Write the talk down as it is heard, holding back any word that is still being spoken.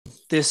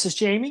This is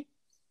Jamie,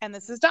 And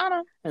this is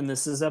Donna. and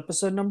this is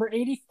episode number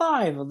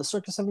 85 of the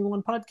Circus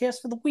 71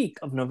 podcast for the week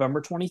of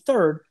November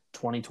 23rd,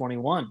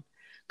 2021.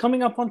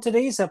 Coming up on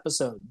today's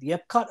episode, the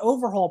Epcot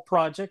Overhaul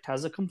project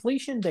has a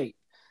completion date.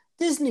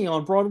 Disney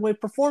on Broadway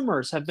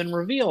performers have been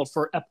revealed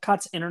for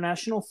Epcot's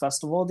International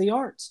Festival of the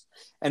Arts.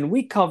 And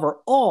we cover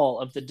all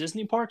of the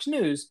Disney Parks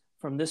news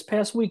from this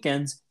past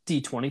weekend's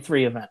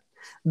D23 event.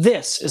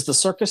 This is the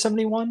Circus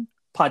 71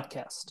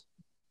 podcast.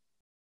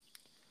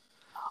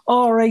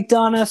 All right,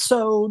 Donna.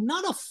 So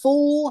not a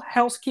full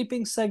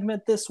housekeeping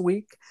segment this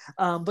week,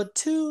 but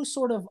two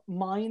sort of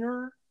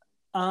minor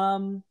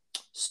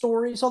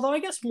stories. Although I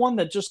guess one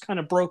that just kind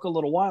of broke a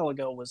little while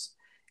ago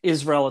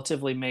is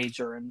relatively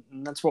major, and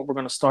that's what we're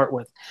going to start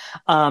with.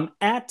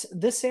 At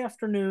this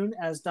afternoon,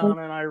 as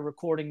Donna and I are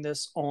recording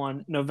this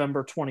on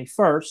November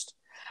 21st,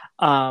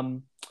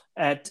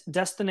 at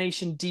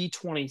Destination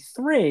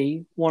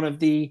D23, one of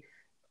the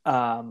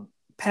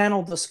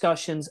panel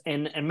discussions,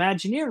 and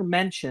Imagineer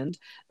mentioned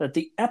that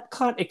the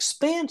Epcot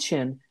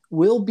expansion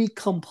will be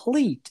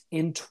complete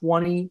in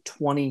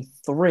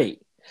 2023.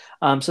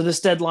 So this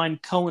deadline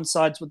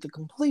coincides with the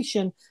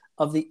completion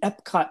of the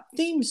Epcot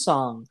theme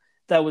song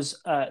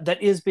that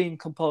is being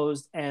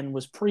composed and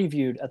was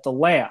previewed at the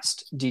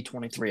last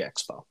D23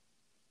 Expo.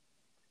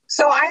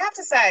 So I have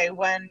to say,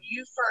 when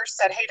you first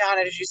said, "Hey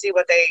Donna, did you see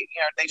what they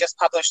just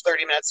published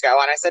 30 minutes ago?"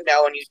 And I said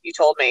no, and you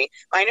told me,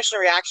 my initial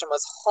reaction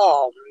was,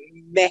 "Oh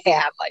man,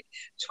 like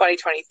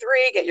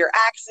 2023, get your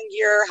acts in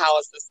gear. How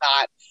is this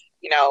not,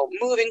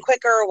 moving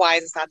quicker? Why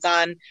is this not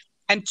done?"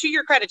 And to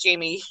your credit,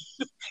 Jamie,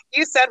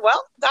 you said,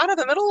 "Well, Donna,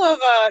 the middle of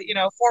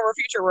former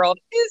future world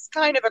is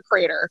kind of a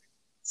crater."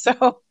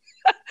 So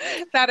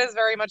that is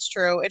very much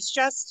true. It's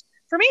just,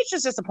 for me, it's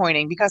just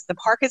disappointing because the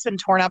park has been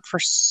torn up for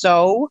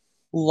so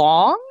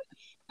long.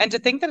 And to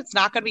think that it's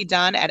not going to be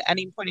done at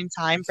any point in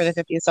time for the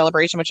 50th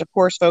celebration, which of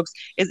course, folks,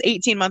 is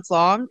 18 months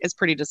long, is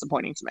pretty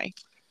disappointing to me.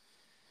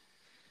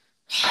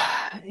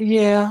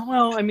 Yeah,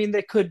 well, I mean,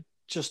 they could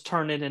just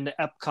turn it into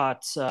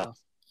Epcot's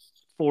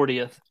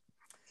 40th.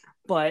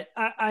 But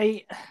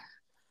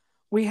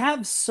we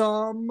have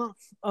some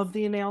of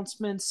the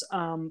announcements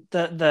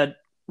that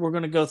we're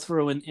going to go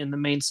through in the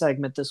main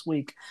segment this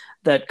week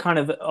that kind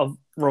of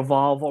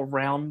revolve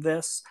around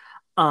this.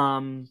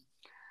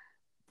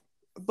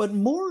 But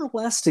more or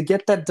less to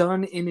get that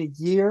done in a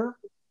year,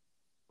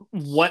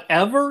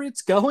 whatever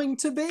it's going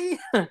to be.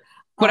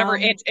 Whatever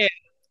it is.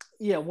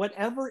 Yeah,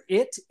 whatever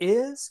it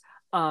is.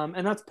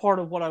 And that's part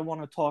of what I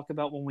want to talk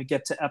about when we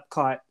get to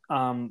Epcot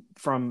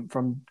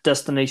from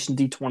Destination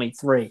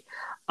D23.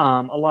 A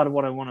lot of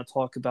what I want to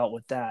talk about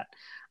with that.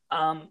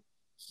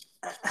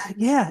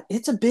 Yeah,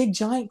 it's a big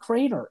giant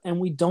crater, and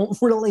we don't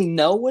really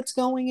know what's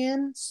going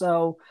in.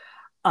 So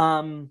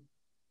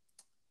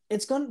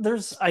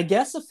there's, I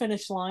guess, a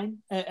finish line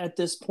at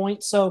this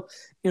point. So,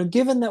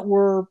 given that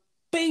we're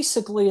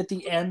basically at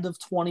the end of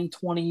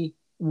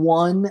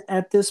 2021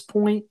 at this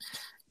point,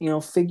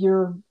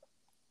 figure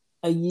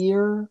a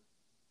year,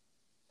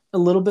 a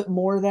little bit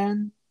more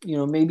than,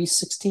 maybe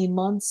 16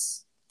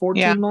 months,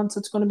 14 months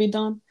it's going to be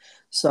done.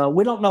 So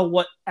we don't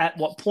know at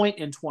what point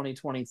in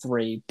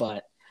 2023,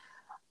 but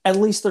at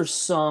least there's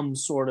some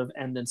sort of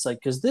end in sight,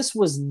 because this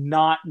was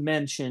not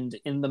mentioned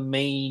in the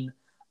main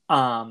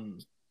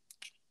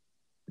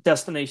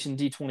Destination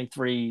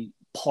D23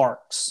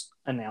 parks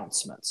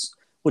announcements,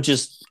 which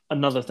is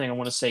another thing I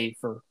want to say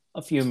for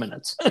a few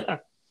minutes.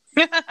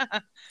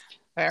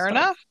 Fair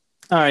enough.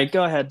 All right,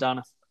 go ahead,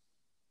 Donna.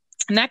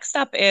 Next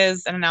up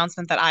is an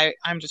announcement that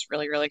I'm just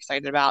really, really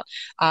excited about.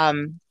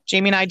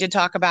 Jamie and I did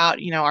talk about,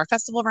 our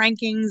festival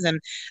rankings, and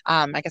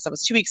I guess that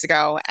was 2 weeks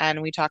ago,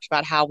 and we talked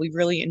about how we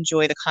really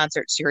enjoy the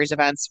concert series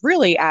events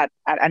really at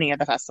any of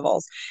the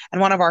festivals.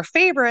 And one of our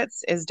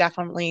favorites is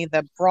definitely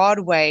the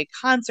Broadway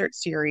concert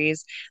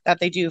series that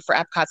they do for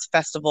Epcot's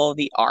Festival of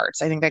the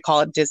Arts. I think they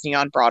call it Disney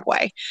on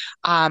Broadway.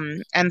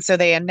 And so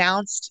they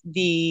announced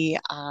the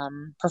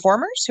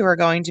performers who are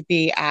going to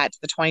be at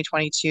the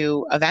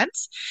 2022 event.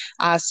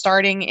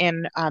 Starting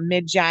in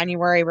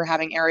mid-January, we're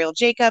having Ariel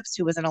Jacobs,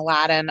 who was in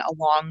Aladdin,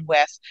 along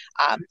with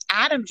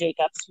Adam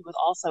Jacobs, who was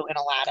also in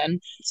Aladdin.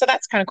 So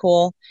that's kind of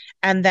cool.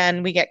 And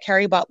then we get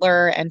Carrie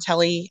Butler and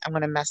Telly, I'm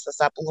going to mess this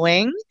up,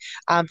 Luing,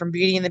 from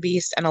Beauty and the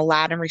Beast and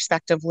Aladdin,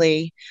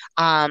 respectively.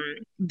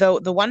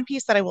 The one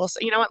piece that I will say,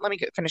 let me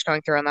finish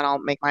going through and then I'll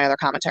make my other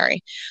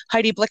commentary.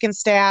 Heidi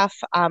Blickenstaff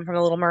from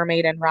The Little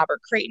Mermaid and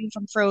Robert Creighton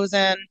from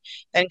Frozen.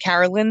 Then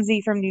Cara Lindsay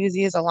from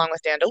Newsies, along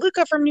with Dan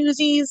DeLuca from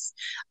Newsies.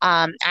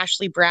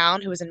 Ashley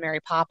Brown, who was in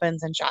Mary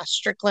Poppins, and Josh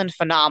Strickland,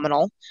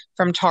 phenomenal,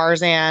 from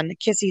Tarzan.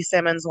 Kissy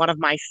Simmons, one of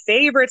my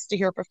favorites to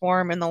hear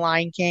perform in The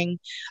Lion King.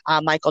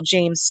 Michael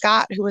James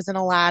Scott, who was in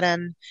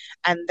Aladdin.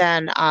 And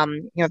then,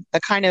 the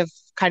kind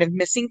of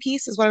missing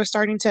piece is what I was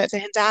starting to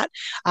hint at,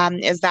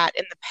 is that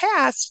in the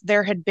past,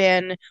 there had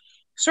been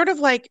sort of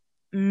like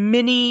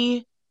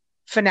mini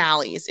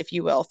finales, if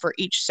you will, for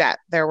each set.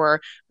 There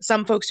were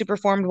some folks who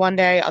performed one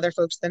day, other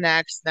folks the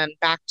next, then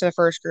back to the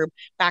first group,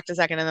 back to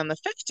second, and then the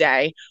fifth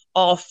day,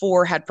 all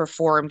four had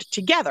performed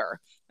together.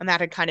 And that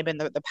had kind of been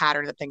the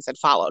pattern that things had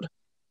followed.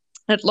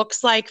 It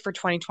looks like for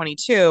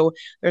 2022,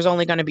 there's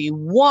only going to be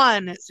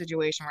one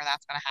situation where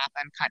that's going to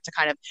happen to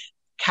kind of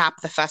cap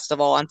the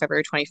festival on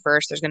February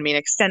 21st. There's going to be an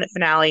extended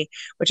finale,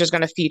 which is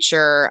going to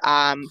feature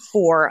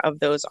four of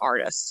those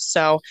artists.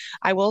 So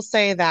I will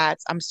say that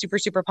I'm super,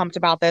 super pumped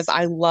about this.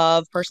 I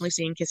love personally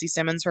seeing Kissy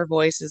Simmons. Her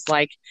voice is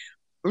like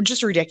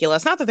just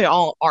ridiculous. Not that they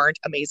all aren't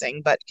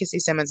amazing, but Kissy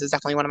Simmons is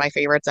definitely one of my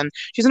favorites. And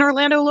she's an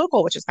Orlando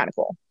local, which is kind of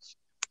cool.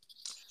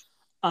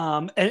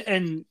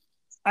 And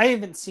I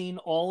haven't seen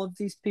all of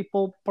these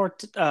people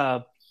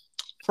perform,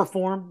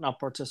 not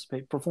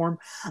participate, perform.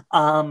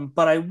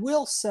 But I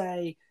will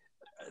say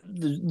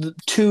the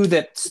two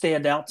that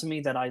stand out to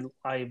me that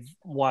I've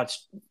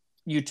watched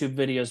YouTube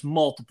videos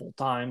multiple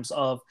times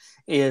of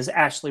is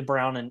Ashley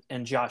Brown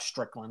and Josh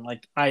Strickland.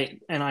 Like I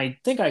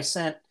think I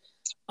sent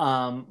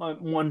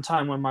one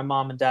time when my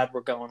mom and dad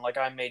were going, like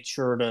I made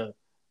sure to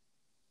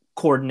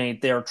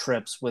coordinate their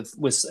trips with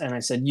and I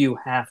said you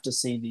have to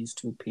see these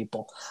two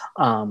people.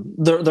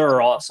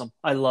 They're awesome.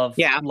 I love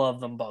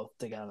them both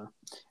together.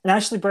 And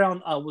Ashley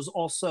Brown was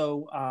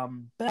also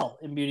Belle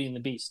in Beauty and the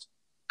Beast.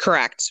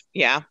 Correct.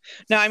 Yeah.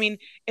 No, I mean,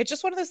 it's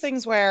just one of those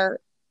things where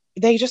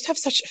they just have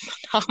such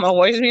phenomenal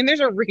voice. I mean, there's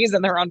a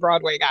reason they're on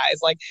Broadway, guys.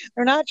 Like,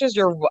 they're not just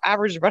your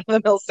average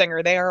run-of-the-mill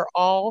singer. They are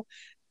all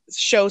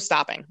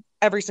show-stopping,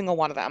 every single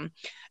one of them.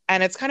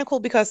 And it's kind of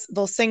cool because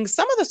they'll sing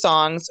some of the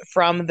songs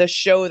from the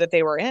show that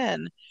they were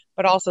in,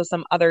 but also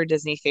some other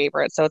Disney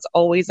favorites. So it's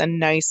always a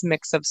nice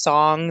mix of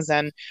songs.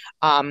 And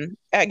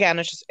again,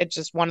 it's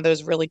just one of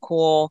those really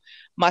cool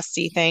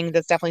must-see things.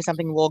 That's definitely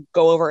something we'll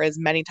go over as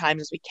many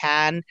times as we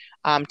can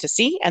to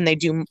see. And they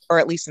do, or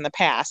at least in the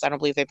past, I don't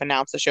believe they've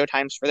announced the show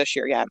times for this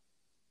year yet.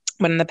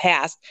 But in the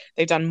past,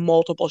 they've done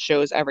multiple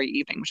shows every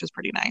evening, which is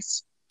pretty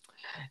nice.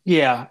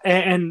 Yeah.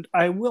 And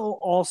I will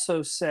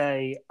also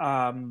say,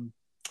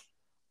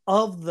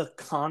 of the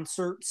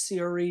concert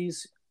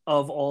series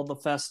of all the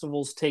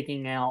festivals,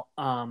 taking out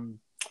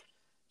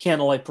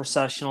Candlelight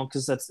Processional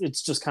because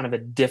it's just kind of a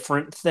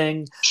different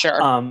thing.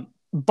 Sure.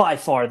 By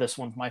far, this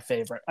one's my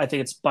favorite. I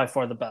think it's by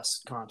far the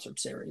best concert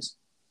series.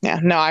 Yeah,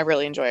 no, I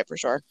really enjoy it for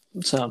sure.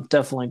 So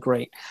definitely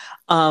great.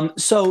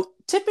 So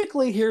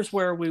typically here's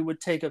where we would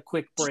take a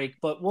quick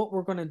break, but what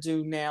we're going to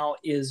do now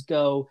is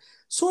go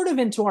sort of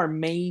into our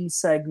main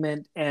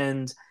segment,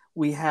 and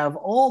we have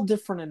all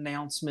different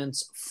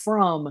announcements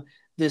from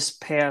this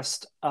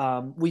past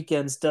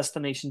weekend's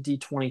Destination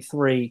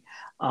D23,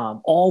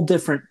 all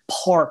different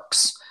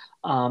parks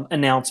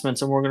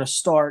announcements. And we're going to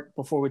start,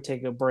 before we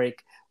take a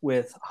break,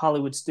 with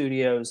Hollywood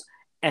Studios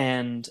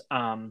and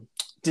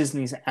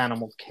Disney's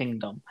Animal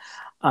Kingdom.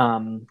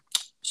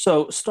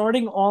 So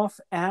starting off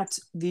at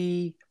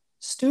the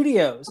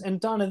studios, and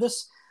Donna,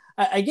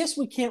 I guess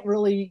we can't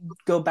really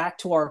go back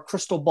to our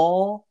crystal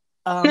ball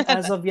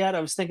as of yet. I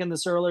was thinking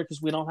this earlier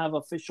because we don't have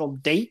official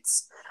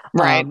dates,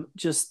 right?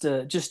 Just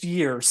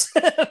years.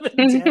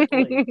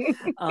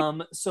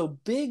 So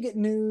big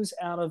news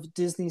out of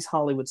Disney's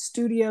Hollywood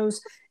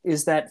Studios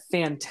is that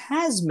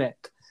Fantasmic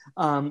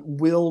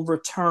will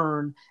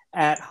return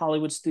at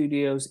Hollywood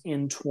Studios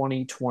in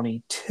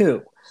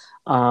 2022.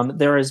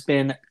 There has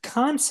been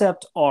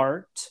concept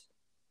art,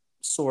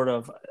 sort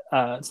of.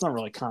 It's not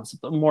really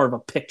concept, but more of a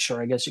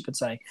picture, I guess you could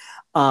say.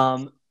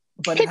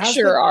 But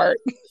picture art.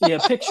 Yeah,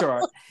 picture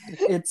art.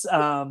 It's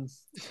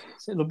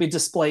it'll be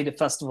displayed at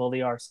Festival of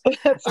the Arts.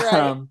 That's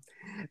right.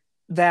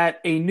 That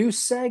a new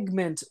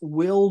segment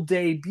will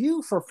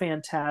debut for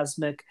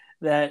Fantasmic,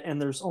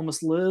 and there's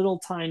almost little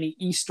tiny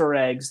Easter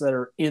eggs that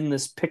are in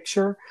this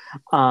picture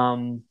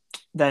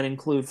that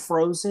include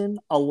Frozen,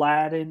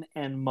 Aladdin,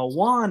 and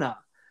Moana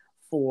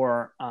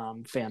for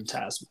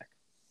Fantasmic.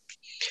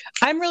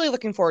 I'm really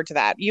looking forward to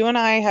that. You and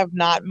I have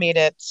not made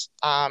it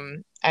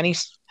any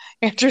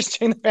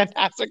interesting the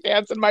Fantastic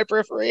dance in my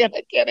periphery, and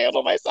I can't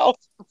handle myself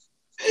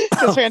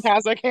because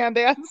Fantastic hand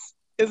dance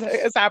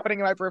is happening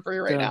in my periphery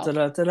right now.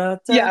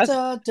 Yes.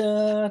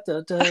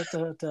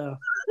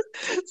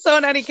 So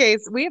in any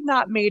case, we have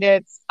not made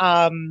it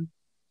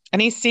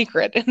any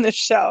secret in the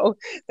show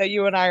that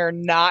you and I are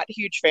not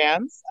huge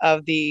fans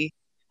of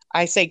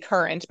I say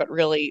current, but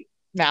really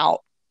now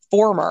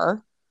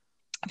former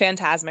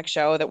Fantasmic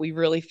show, that we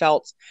really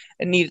felt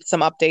it needed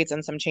some updates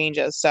and some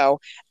changes.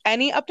 So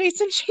any updates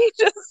and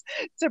changes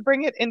to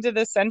bring it into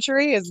this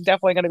century is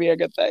definitely going to be a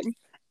good thing.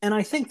 And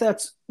I think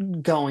that's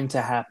going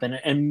to happen.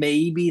 And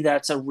maybe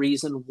that's a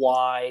reason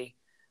why,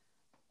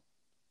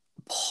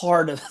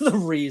 part of the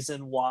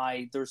reason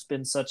why there's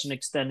been such an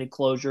extended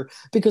closure,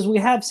 because we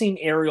have seen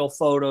aerial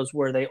photos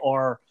where they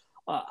are,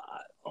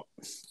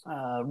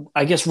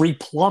 I guess,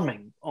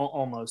 replumbing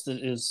almost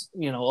is,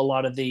 a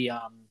lot of the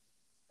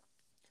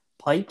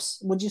pipes.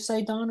 Would you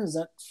say, Don? Is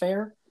that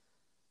fair?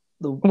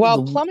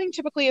 Plumbing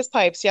typically is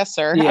pipes. Yes,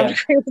 sir. Yeah. I would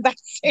agree with that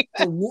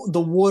statement. The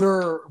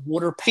water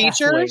pathways.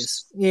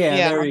 Features?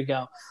 Yeah, there you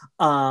go.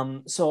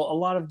 So a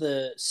lot of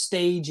the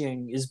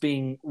staging is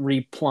being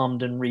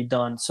replumbed and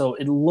redone. So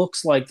it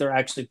looks like they're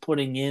actually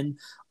putting in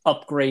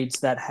upgrades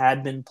that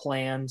had been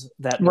planned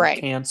that were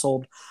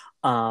canceled.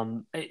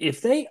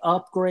 If they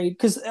upgrade,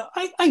 because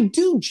I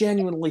do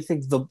genuinely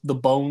think the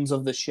bones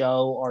of the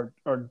show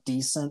are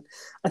decent.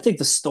 I think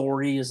the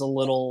Far-fetched.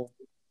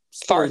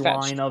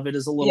 storyline of it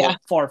is a Yeah. little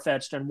far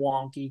fetched and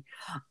wonky.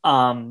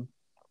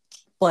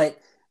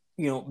 But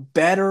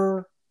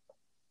better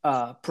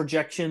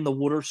projection, the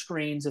water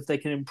screens, if they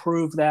can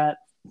improve that,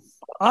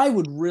 I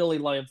would really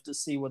love to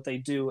see what they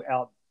do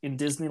out in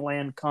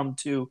Disneyland. Come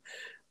to,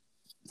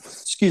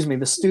 excuse me,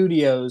 the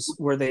studios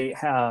where they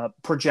have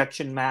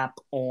projection map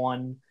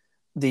on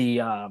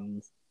the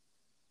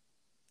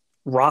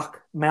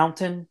rock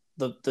mountain,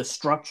 the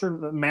structure,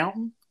 the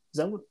mountain. Is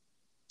that what?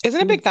 Isn't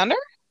it Big Thunder?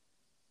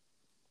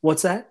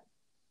 What's that?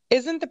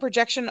 Isn't the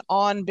projection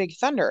on Big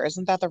Thunder?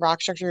 Isn't that the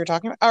rock structure you're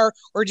talking about?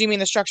 Or do you mean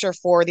the structure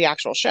for the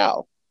actual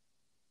show?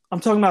 I'm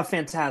talking about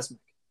Phantasmic.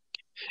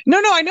 No,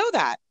 no, I know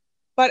that.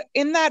 But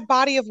in that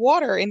body of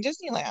water in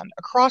Disneyland,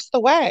 across the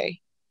way.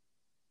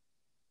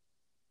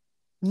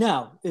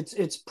 No,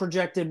 it's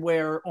projected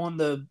where on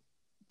the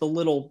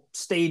little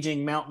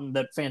staging mountain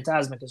that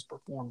Phantasmic is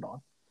performed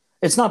on.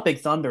 It's not Big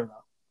Thunder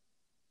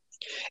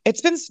though. It's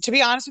been, to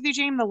be honest with you,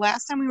 James, the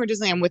last time we were in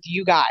Disneyland with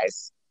you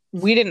guys,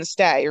 we didn't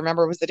stay.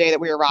 Remember, it was the day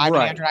that we arrived and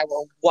Right. Andrew and I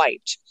were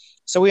wiped.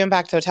 So we went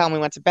back to the hotel and we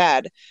went to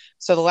bed.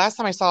 So the last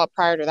time I saw it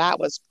prior to that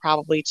was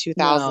probably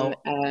No.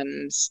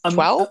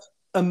 2012.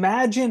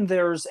 Imagine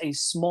there's a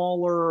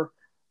smaller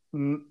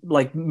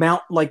like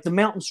the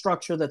mountain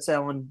structure that's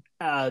on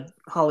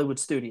Hollywood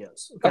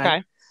Studios.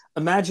 Okay.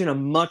 Imagine a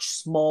much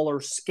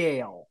smaller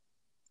scale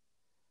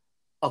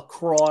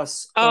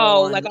across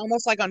Oh, on like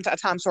almost like on a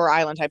Tom Sawyer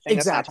Island type thing.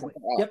 That's not exactly.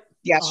 talking about. Yep,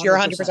 Yes, you're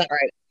 100%. 100%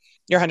 right.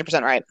 You're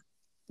 100% right.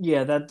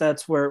 Yeah,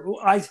 that's where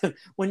I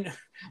when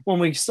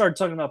we started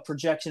talking about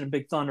projection and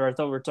Big Thunder, I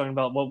thought we were talking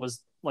about what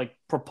was like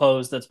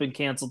proposed that's been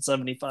canceled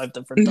 75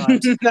 different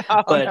times. No,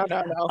 But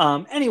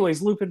no.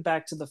 anyways, looping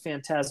back to the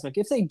Phantasmic,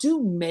 if they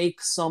do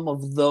make some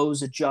of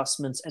those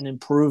adjustments and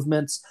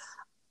improvements,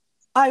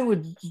 I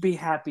would be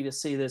happy to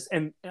see this.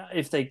 And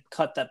if they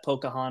cut that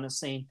Pocahontas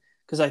scene,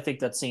 because I think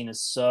that scene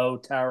is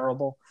so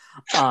terrible.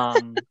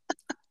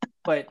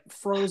 But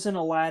Frozen,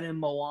 Aladdin,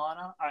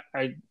 Moana,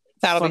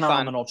 That'll be fun.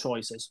 phenomenal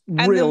choices.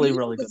 And Really,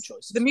 really good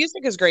choices. The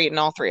music is great in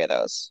all three of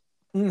those.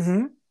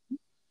 Mm-hmm.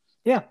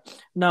 Yeah.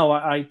 No,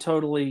 I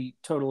totally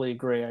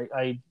agree.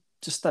 I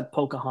just that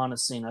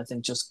Pocahontas scene, I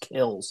think, just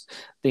kills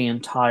the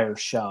entire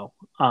show.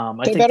 I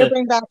They think better that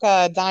bring back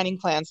a dining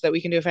plan so that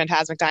we can do a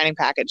Phantasmic dining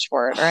package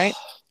for it, right?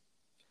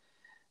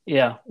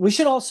 yeah, we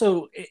should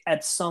also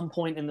at some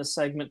point in the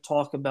segment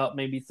talk about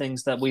maybe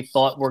things that we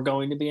thought were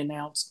going to be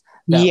announced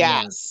that weren't.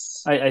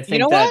 Yes. I You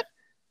think know that what?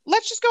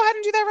 Let's just go ahead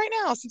and do that right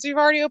now since we've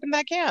already opened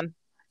that can.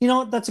 you know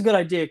what, that's a good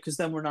idea because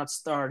then we're not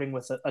starting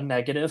with a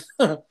negative.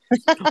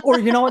 Or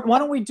you know what? Why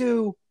don't we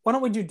do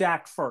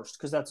Dak first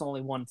because that's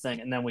only one thing,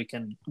 and then we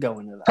can go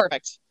into that.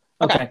 Perfect.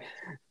 Okay.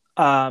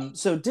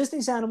 So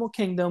Disney's Animal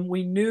Kingdom,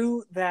 we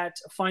knew that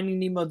Finding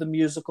Nemo the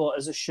musical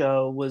as a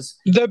show was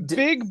The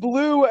Big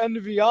Blue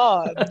and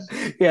Beyond.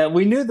 yeah,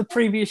 we knew the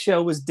previous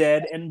show was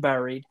dead and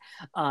buried.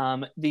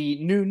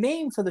 The new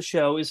name for the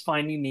show is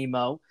Finding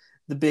Nemo,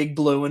 the Big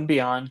Blue and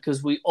Beyond,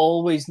 because we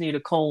always need a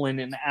colon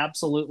in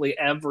absolutely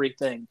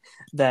everything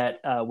that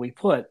we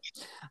put.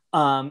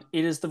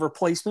 It is the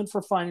replacement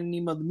for Finding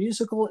Nemo the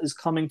musical, is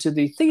coming to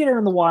the Theater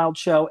in the Wild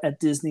show at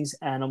Disney's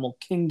Animal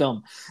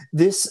Kingdom.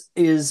 This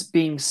is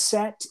being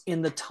set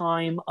in the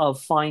time of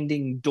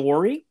Finding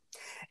Dory,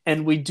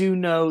 and we do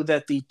know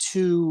that the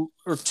two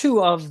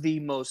of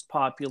the most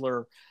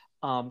popular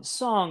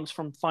songs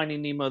from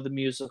Finding Nemo the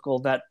musical,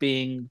 that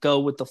being Go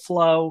with the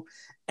Flow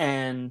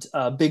and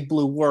Big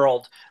Blue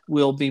World,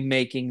 will be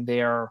making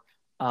their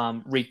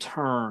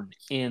return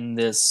in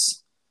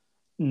this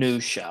new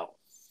show.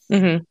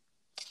 Mm-hmm.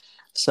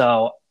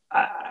 So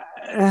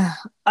I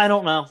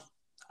don't know.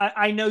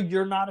 I know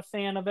you're not a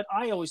fan of it.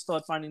 I always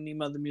thought Finding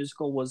Nemo the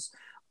musical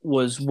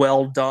was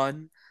well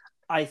done.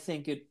 I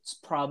think it's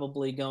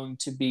probably going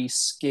to be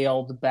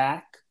scaled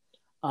back.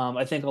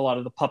 I think a lot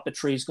of the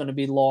puppetry is going to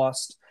be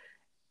lost,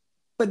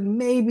 but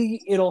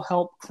maybe it'll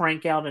help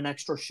crank out an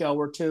extra show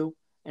or two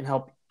and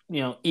help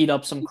eat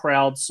up some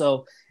crowds.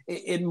 So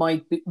it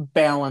might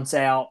balance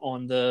out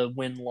on the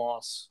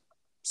win-loss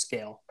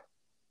scale.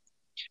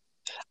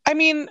 I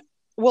mean,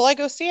 will I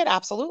go see it?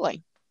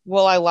 Absolutely.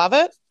 Will I love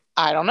it?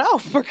 I don't know.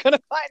 We're going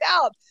to find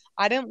out.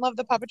 I didn't love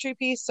the puppetry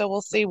piece, so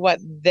we'll see what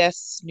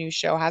this new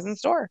show has in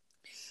store.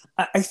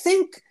 I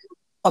think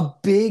a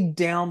big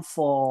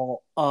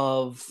downfall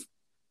of,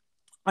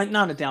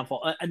 not a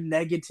downfall, a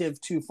negative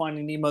to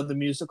Finding Nemo the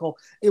musical,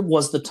 it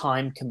was the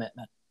time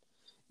commitment.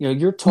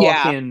 You're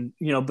talking,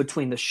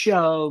 between the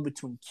show,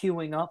 between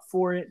queuing up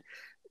for it,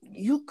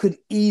 you could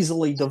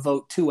easily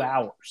devote 2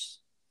 hours.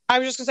 I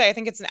was just going to say, I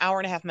think it's an hour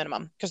and a half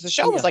minimum because the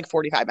show was like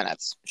 45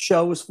 minutes.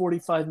 Show was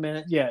 45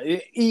 minutes. Yeah,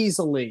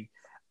 easily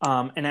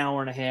an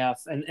hour and a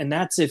half. And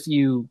that's if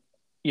you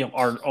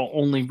are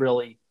only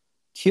really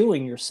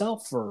queuing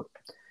yourself for,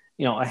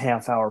 a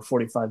half hour,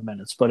 45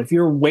 minutes. But if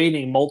you're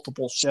waiting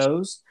multiple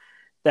shows,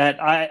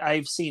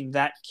 I've seen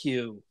that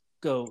queue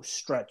go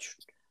stretch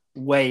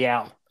way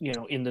out,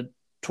 in the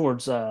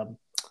towards not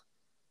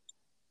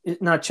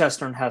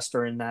Chester and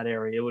Hester in that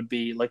area. It would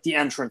be like the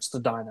entrance to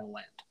Dino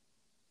Land.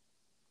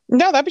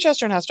 No, that'd be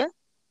Chester and Hester.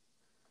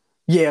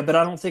 Yeah, but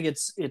I don't think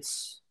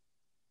it's.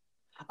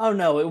 Oh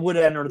no, it would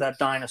enter that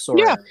dinosaur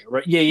Yeah, area,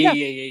 right? Yeah, yeah.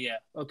 yeah, yeah, yeah, yeah.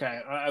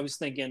 Okay, I was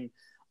thinking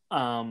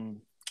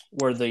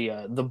where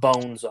the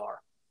bones are.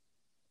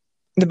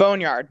 The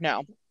Boneyard.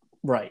 No.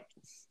 Right.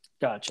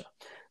 Gotcha.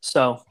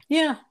 So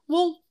yeah,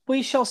 well,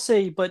 we shall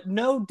see, but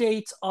no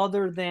dates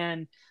other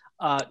than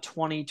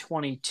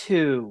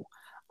 2022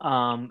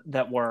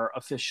 that were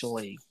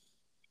officially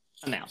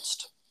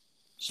announced.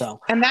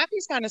 So And that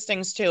piece kind of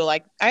stings too.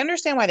 Like, I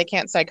understand why they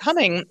can't say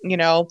coming,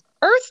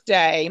 Earth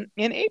Day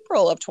in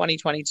April of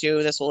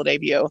 2022, this will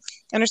debut.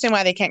 I understand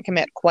why they can't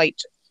commit quite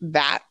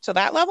that to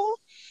that level.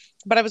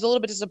 But I was a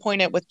little bit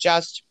disappointed with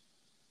just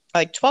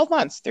like 12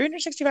 months,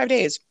 365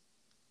 days.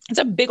 It's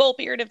a big old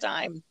period of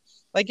time.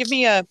 Like, give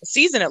me a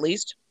season at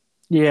least.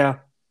 yeah,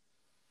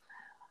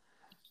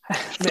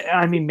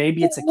 I mean,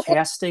 maybe it's a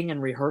casting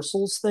and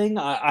rehearsals thing.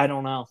 I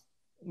don't know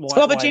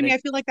Well, but why Jamie, I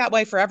they. feel like that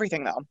way for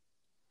everything, though.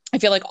 I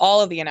feel like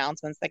all of the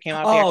announcements that came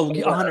out of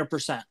the Oh, expo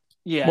 100%.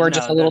 Yeah, were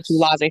just no, a little too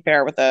that's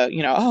laissez-faire with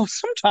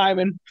sometime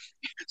in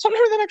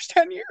the next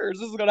 10 years,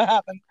 this is going to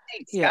happen.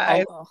 Thanks, yeah.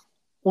 guys.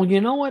 Well,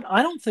 you know what?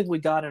 I don't think we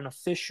got an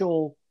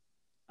official.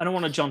 I don't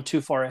want to jump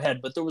too far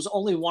ahead, but there was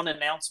only one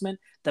announcement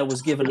that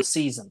was given a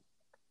season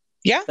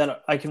Yeah.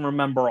 that I can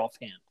remember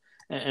offhand,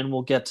 and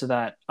we'll get to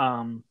that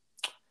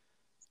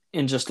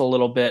in just a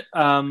little bit.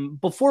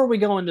 Before we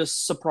go into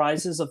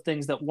surprises of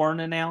things that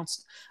weren't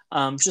announced,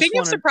 just Speaking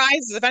of wanted.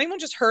 surprises, if anyone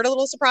just heard a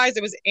little surprise,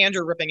 it was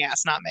Andrew ripping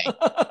ass, not me.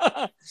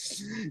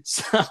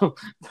 So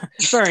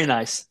very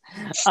nice.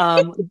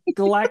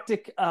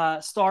 Galactic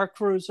Star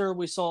Cruiser.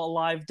 We saw a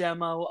live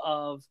demo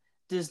of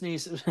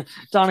Disney's.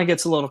 Donna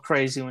gets a little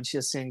crazy when she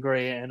has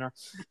sangria in her.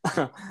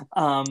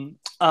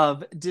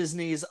 Of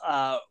Disney's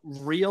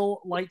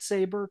real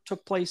lightsaber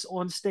took place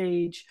on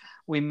stage.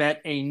 We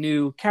met a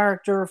new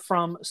character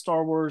from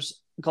Star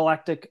Wars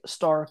Galactic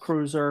Star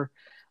Cruiser.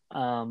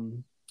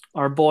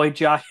 Our boy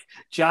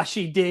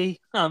Joshy D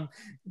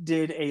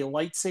did a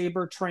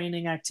lightsaber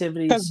training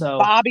activity. Because So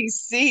Bobby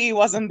C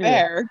wasn't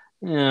yeah,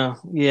 there.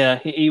 yeah,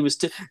 he was.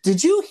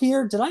 Did you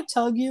hear? Did I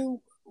tell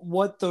you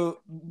what the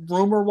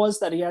rumor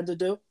was that he had to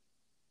do?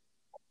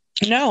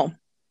 No.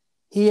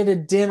 He had a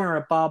dinner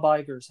at Bob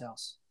Iger's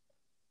house.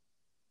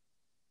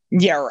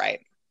 Yeah,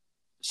 right.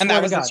 And Swear that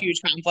to was this God,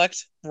 huge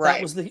conflict. that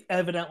Right. was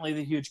evidently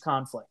the huge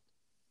conflict.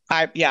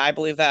 I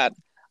believe that.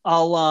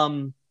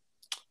 I'll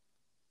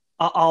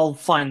I'll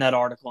find that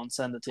article and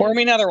send it to Pour you.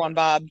 me another one,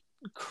 Bob.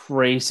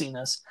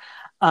 Craziness.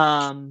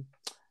 Some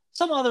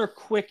other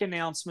quick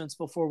announcements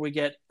before we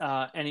get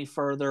any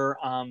further.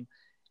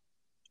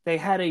 They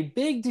had a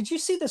big. Did you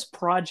see this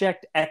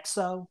Project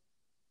EXO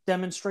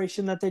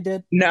demonstration that they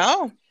did?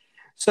 No.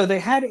 So they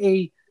had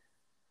a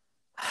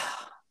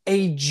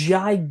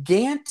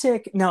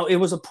gigantic. No, it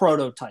was a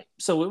prototype,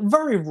 so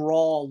very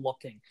raw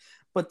looking,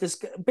 but this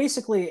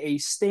basically a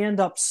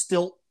stand-up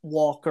stilt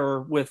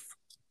walker with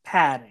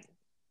padding.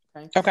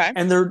 Okay.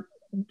 And their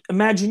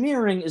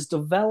Imagineering is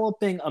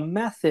developing a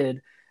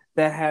method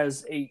that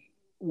has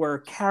where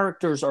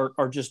characters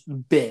are just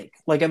big.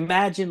 Like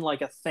imagine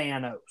like a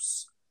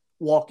Thanos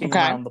walking Okay.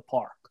 around the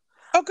park.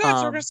 Oh, good. So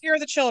we're going to scare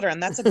the children.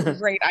 That's a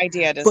great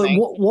idea, But Disney.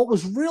 what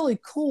was really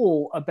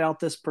cool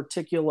about this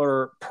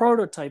particular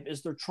prototype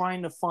is they're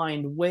trying to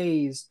find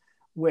ways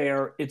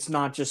where it's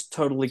not just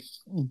totally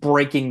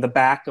breaking the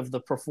back of the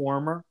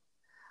performer.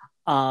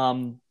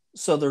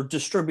 So they're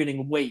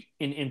distributing weight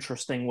in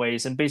interesting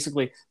ways and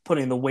basically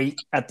putting the weight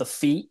at the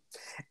feet.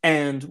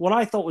 And what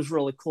I thought was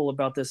really cool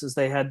about this is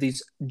they had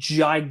these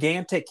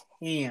gigantic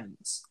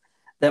hands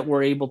that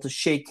were able to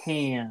shake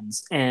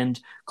hands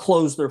and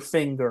close their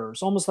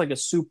fingers, almost like a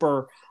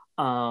super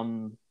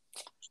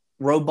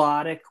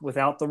robotic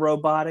without the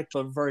robotic,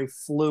 but very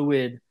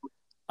fluid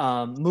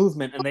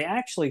movement. And they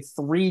actually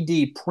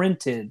 3D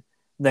printed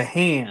the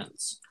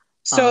hands.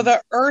 So the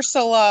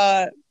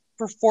Ursula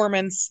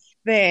performance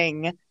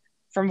thing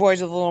from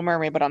Voyage of the Little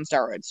Mermaid, but on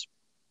steroids.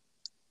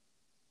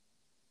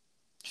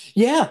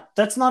 Yeah,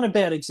 that's not a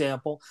bad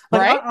example.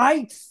 Like Right?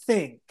 I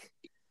think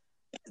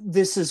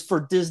this is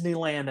for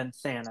Disneyland and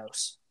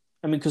Thanos.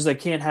 I mean, because they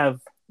can't have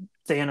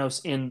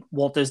Thanos in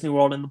Walt Disney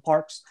World in the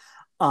parks,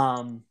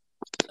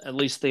 at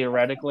least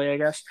theoretically, I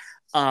guess.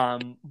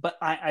 But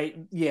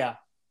yeah,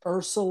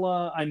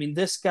 Ursula. I mean,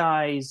 this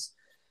guy's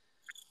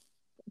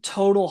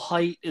total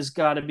height has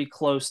got to be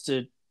close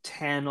to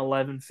 10,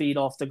 11 feet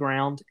off the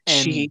ground,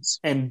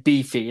 and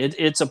beefy.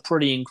 It's a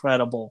pretty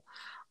incredible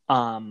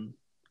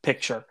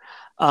picture.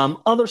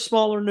 Other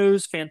smaller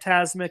news,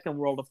 Fantasmic and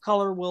World of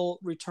Color will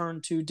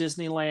return to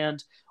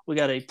Disneyland. We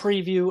got a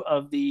preview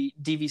of the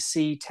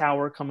DVC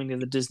Tower coming to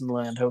the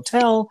Disneyland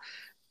Hotel.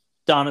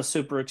 Donna's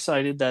super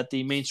excited that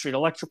the Main Street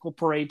Electrical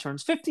Parade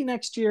turns 50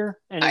 next year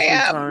and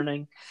is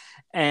returning.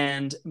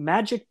 And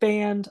Magic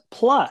Band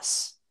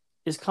Plus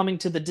is coming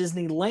to the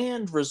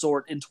Disneyland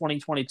Resort in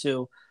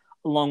 2022,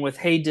 along with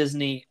Hey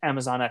Disney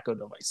Amazon Echo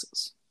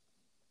devices.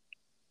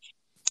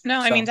 No,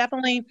 I mean So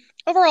definitely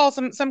overall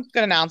some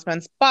good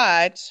announcements,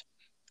 but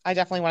I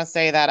definitely want to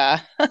say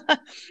that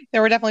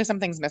there were definitely some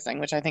things missing,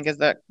 which I think is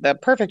the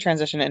perfect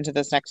transition into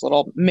this next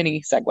little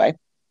mini segue.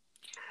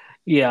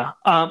 yeah.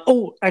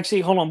 Oh,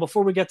 actually, hold on.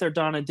 Before we get there,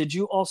 Donna, did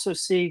you also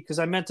see? Because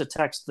I meant to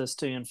text this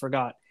to you and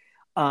forgot.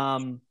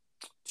 Um,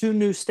 two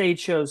new stage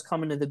shows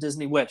coming to the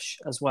Disney Wish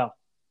as well.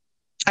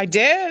 I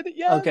did,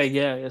 yes. Okay,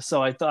 yeah.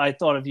 So I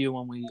thought of you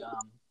when we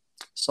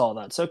saw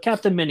that. So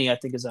Captain Minnie, I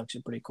think, is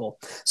actually pretty cool.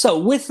 So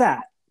with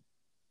that,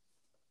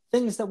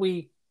 things that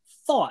we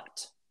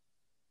thought,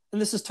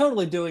 and this is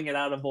totally doing it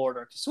out of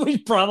order because we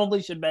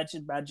probably should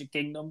mention Magic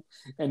Kingdom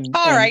All and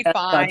right, Epcot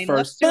fine. Let's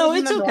first. do No, it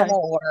in it's the okay.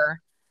 normal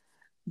order.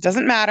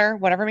 Doesn't matter.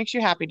 Whatever makes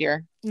you happy,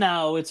 dear.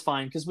 No, it's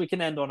fine because we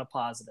can end on a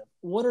positive.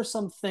 What are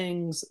some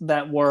things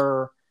that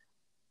were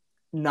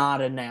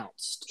not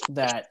announced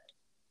that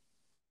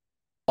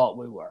thought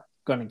we were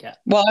going to get?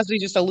 Well, as we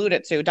just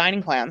alluded to,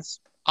 dining plans.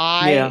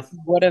 I Yeah.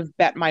 would have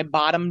bet my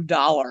bottom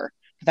dollar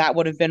that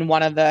would have been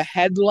one of the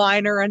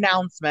headliner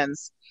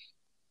announcements.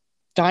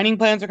 Dining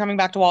plans are coming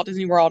back to Walt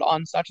Disney World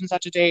on such and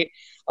such a date,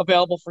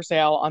 available for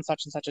sale on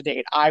such and such a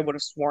date. I would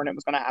have sworn it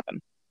was going to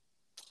happen.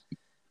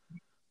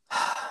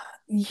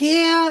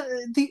 Yeah,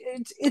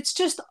 it's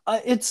just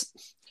it's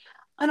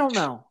I don't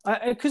know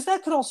because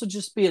that could also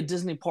just be a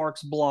Disney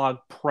Parks blog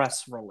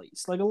press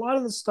release. Like a lot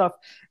of the stuff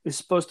is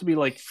supposed to be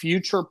like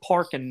future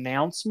park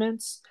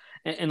announcements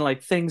and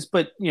like things,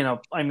 but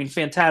I mean,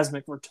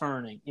 Fantasmic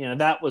returning,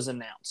 that was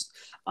announced.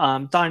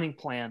 Dining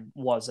plan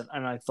wasn't,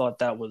 and I thought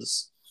that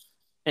was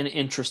an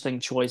interesting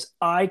choice.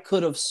 I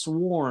could have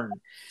sworn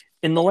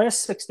in the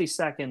last 60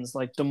 seconds,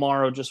 like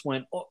tomorrow just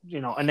went,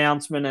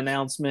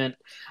 announcement.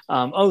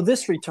 Oh,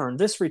 this returned,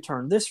 this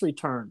returned, this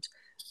returned.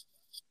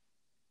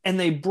 And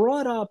they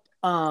brought up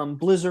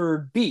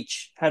Blizzard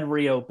Beach had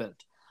reopened.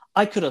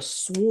 I could have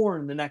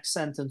sworn the next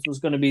sentence was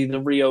going to be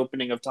the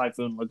reopening of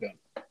Typhoon Lagoon.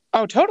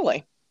 Oh,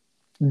 totally.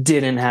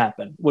 Didn't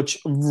happen, which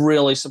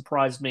really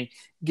surprised me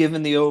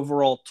given the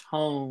overall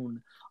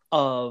tone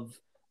of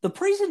the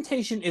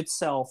presentation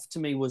itself. To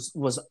me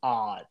was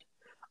odd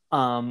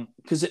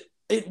because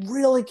it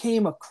really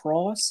came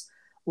across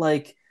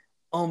like,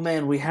 oh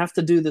man, we have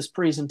to do this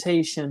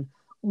presentation.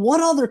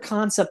 What other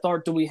concept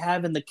art do we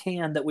have in the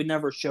can that we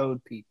never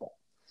showed people?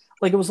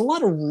 Like it was a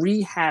lot of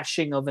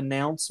rehashing of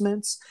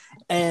announcements,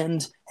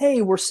 and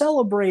hey, we're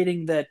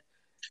celebrating that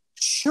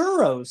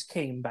churros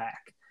came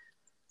back.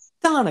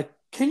 Donna,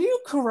 can you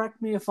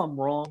correct me if I'm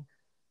wrong?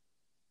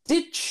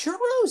 Did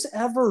churros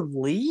ever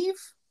leave?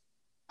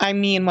 I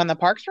mean, when the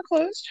parks were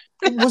closed.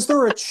 Was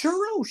there a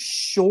churro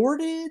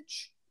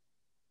shortage?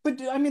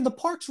 But I mean, the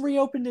parks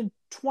reopened in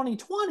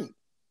 2020.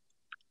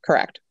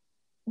 Correct.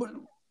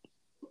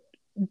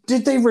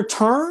 Did they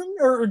return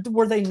or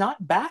were they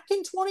not back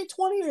in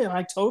 2020 and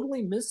I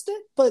totally missed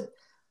it? But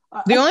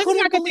The I only thing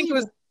I couldn't could think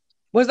believe it.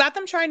 was that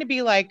them trying to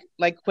be like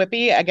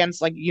quippy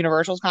against like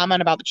Universal's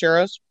comment about the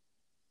churros.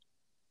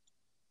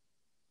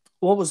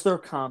 What was their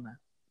comment?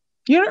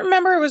 You don't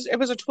remember it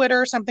was a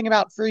Twitter something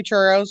about free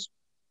churros.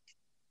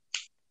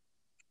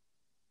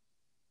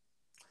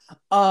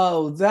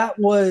 Oh, that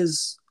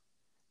was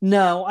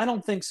no, I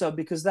don't think so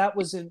because that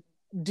was in.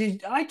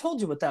 Did I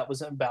told you what that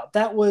was about?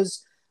 That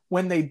was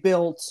when they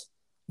built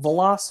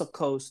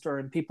Velocicoaster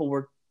and people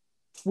were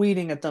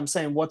tweeting at them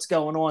saying, "What's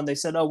going on?" They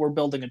said, "Oh, we're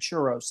building a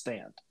churro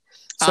stand."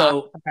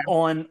 So Okay.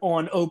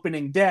 on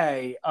opening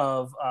day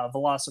of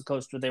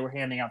Velocicoaster, they were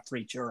handing out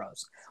free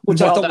churros,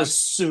 which I Well thought done. was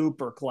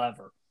super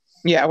clever.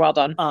 Yeah, well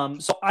done.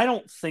 So I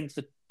don't think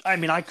that. I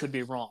mean, I could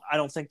be wrong. I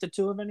don't think the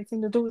two have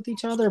anything to do with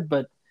each other,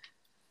 but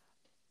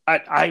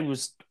I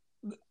was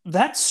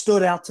that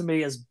stood out to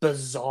me as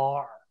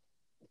bizarre.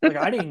 Like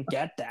I didn't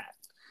get that.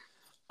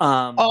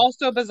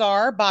 Also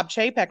bizarre, Bob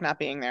Chapek not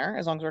being there,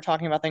 as long as we're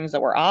talking about things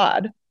that were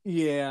odd.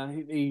 Yeah,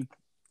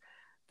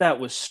 that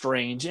was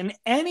strange. And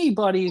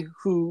anybody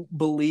who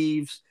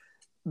believes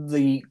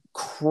the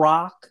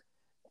crock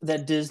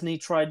that Disney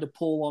tried to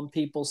pull on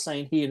people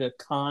saying he had a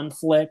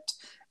conflict,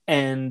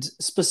 and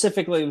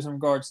specifically it was in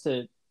regards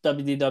to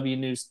WDW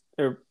News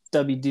or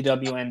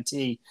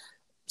WDWNT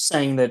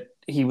saying that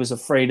he was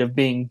afraid of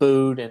being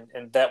booed,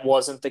 and that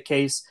wasn't the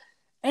case.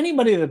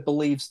 Anybody that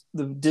believes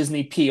the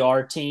Disney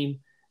PR team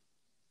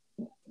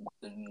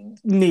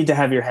need to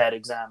have your head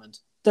examined.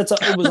 It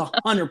was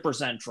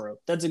 100% true.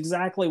 That's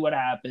exactly what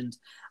happened.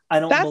 I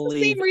don't That's the same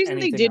believe reason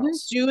they anything didn't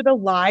else. do the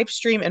live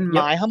stream, in Yep.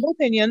 my humble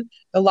opinion,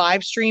 the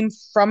live stream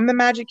from the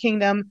Magic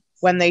Kingdom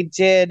when they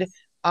did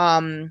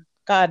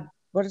God,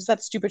 what is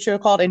that stupid show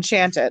called?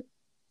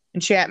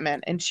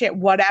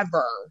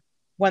 Whatever.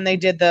 When they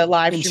did the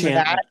live stream of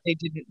that,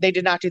 Enchantment. they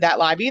did not do that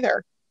live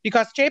either.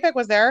 Because Chapek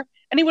was there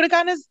and he would have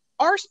gotten his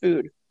arse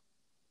booed.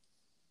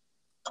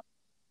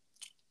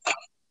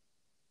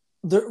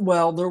 There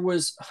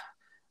was.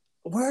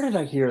 Where did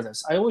I hear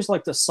this? I always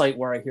like the site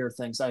where I hear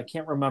things. I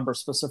can't remember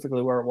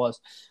specifically where it was,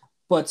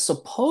 but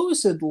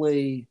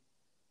supposedly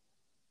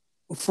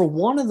for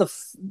one of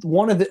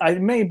the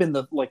it may have been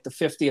the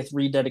 50th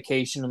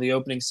rededication of the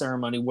opening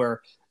ceremony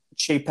where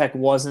Chapek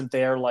wasn't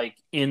there like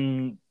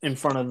in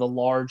front of the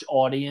large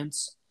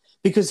audience.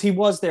 because he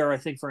was there, I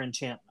think, for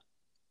Enchantment.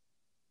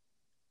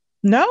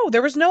 No,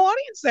 there was no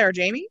audience there,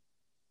 Jamie.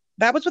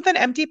 That was with an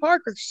empty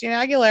park with Christina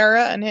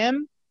Aguilera and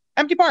him.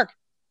 Empty park.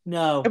 It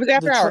No, was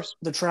after hours.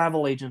 the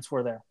travel agents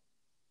were there.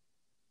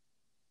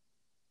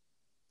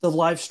 The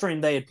live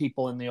stream, they had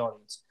people in the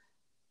audience.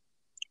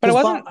 But it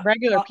Because wasn't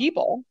regular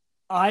people.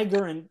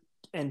 Iger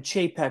and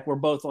Chapek were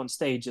both on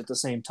stage at the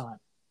same time.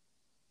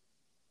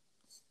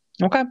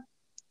 Okay.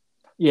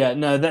 Yeah,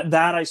 no,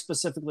 that I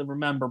specifically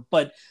remember.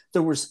 But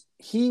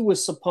he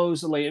was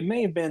supposedly, it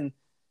may have been,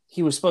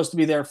 he was supposed to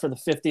be there for the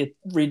 50th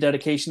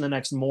rededication the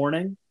next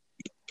morning.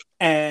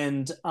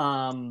 And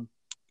I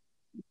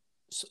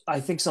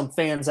think some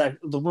fans,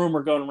 the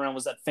rumor going around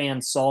was that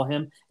fans saw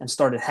him and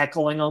started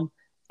heckling him.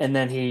 And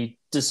then he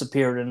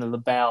disappeared into the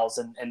bowels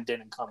and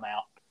didn't come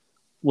out.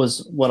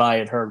 Was what I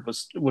had heard,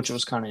 which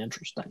was kind of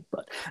interesting,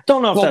 but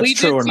don't know if that's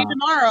true or not. We did see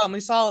tomorrow, and we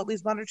saw at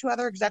least one or two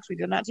other execs. We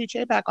did not see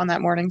Chapek on that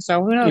morning,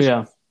 so who knows?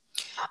 Yeah.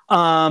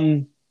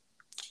 And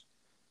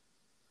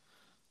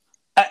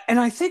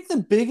I think the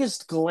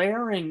biggest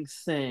glaring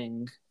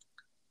thing,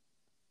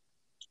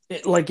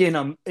 like in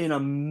a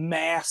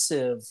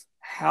massive,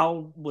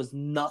 how was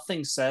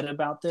nothing said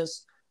about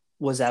this,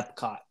 was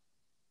Epcot.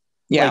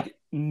 Yeah. Like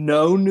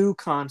no new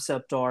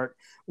concept art.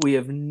 We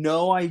have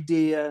no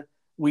idea.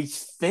 We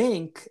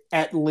think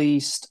at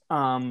least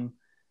that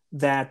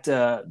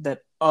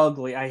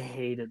ugly. I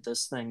hated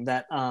this thing.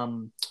 That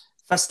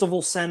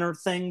festival center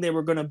thing they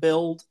were going to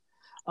build,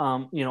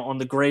 on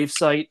the grave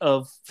site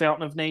of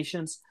Fountain of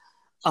Nations.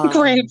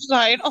 Grave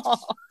site. Oh.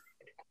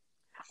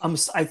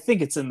 I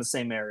think it's in the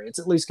same area. It's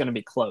at least going to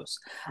be close.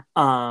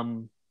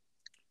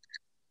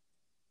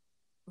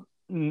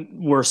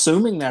 We're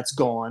assuming that's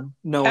gone.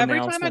 No Every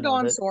announcement. Every time I go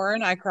on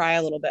Soarin', I cry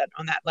a little bit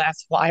on that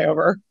last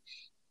flyover.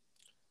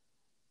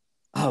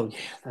 Oh yeah,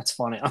 that's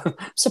funny. I'm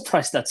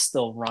surprised that's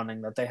still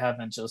running. That they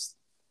haven't just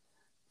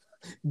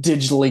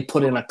digitally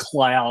put in a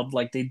cloud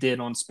like they did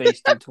on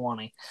Space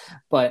 220.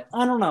 But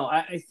I don't know.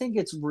 I think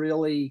it's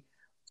really.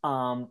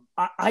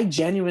 I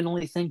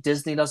genuinely think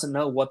Disney doesn't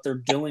know what they're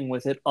doing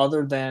with it,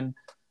 other than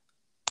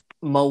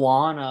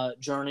Moana: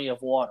 Journey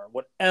of Water,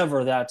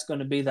 whatever that's going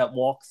to be, that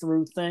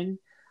walkthrough thing.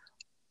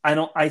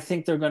 I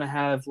think they're going to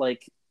have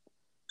like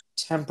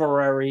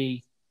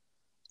temporary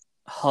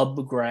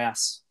hub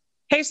grass.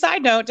 Hey,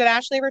 side note, did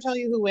Ashley ever tell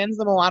you who wins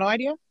the Moana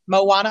idea?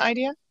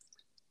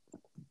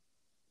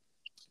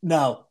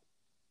 No.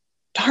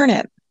 Darn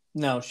it.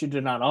 No, she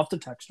did not. I'll have to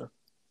text her.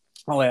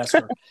 I'll ask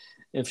her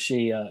if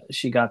she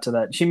got to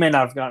that. She may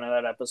not have gotten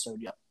to that episode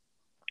yet.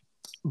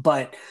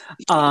 But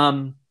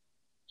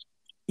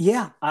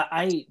yeah,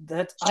 I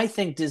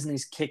think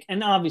Disney's kick,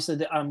 and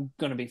obviously I'm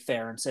going to be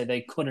fair and say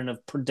they couldn't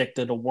have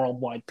predicted a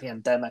worldwide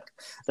pandemic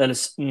that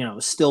is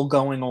still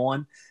going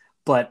on,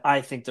 but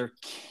I think they're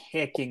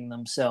kicking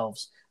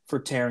themselves for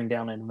tearing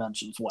down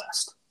Inventions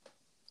West.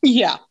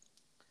 Yeah,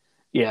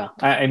 yeah.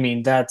 I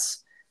mean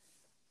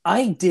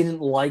I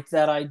didn't like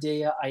that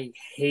idea. I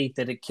hate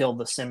that it killed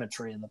the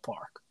symmetry in the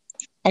park.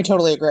 I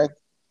totally agree.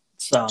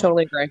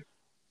 Totally agree.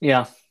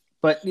 Yeah.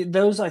 But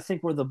those, I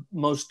think, were the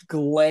most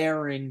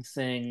glaring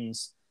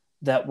things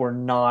that were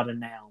not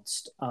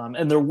announced.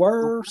 And there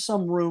were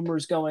some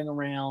rumors going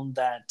around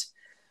that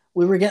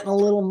we were getting a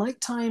little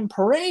nighttime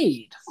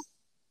parade.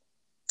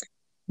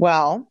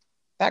 Well,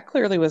 that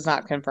clearly was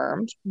not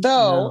confirmed.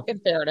 Though, in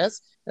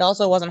fairness, it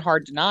also wasn't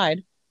hard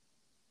denied.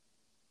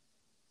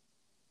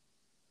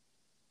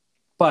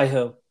 By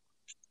who?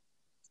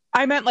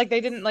 I meant like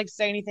they didn't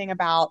say anything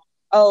about,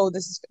 oh,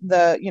 this is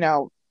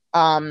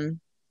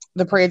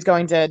the parade's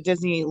going to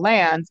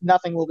Disneyland.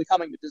 Nothing will be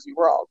coming to Disney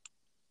World.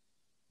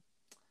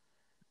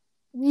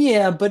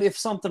 Yeah, but if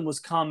something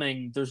was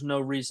coming, there's no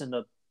reason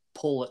to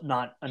pull it,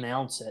 not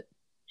announce it,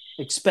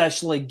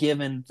 especially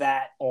given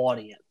that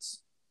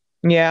audience.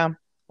 Yeah.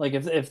 Like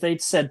if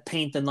they'd said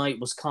Paint the Night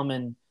was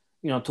coming,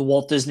 to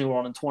Walt Disney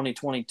World in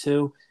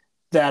 2022,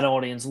 that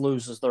audience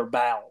loses their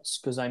bowels,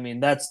 because I mean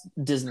that's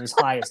Disney's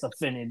highest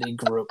affinity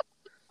group.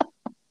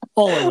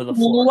 All over the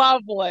floor.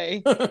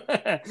 Lovely.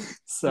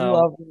 So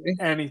lovely.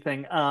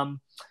 Anything.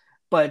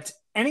 But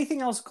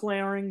anything else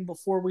glaring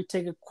before we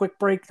take a quick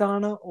break,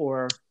 Donna?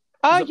 Or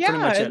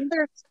yeah.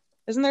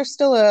 Isn't there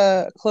still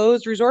a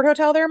closed resort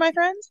hotel there, my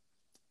friends?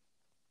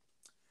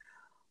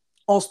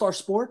 All-Star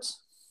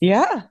Sports?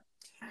 Yeah.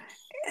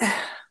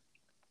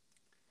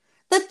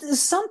 That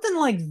something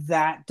like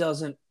that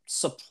doesn't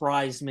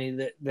surprise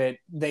me that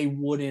they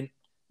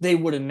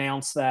would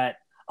announce that.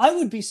 I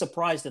would be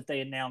surprised if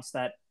they announced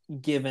that,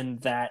 given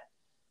that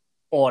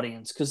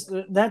audience, because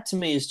that to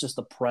me is just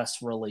a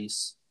press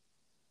release,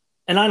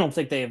 and I don't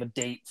think they have a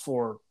date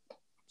for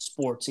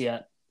sports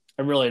yet.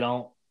 I really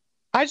don't.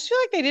 I just feel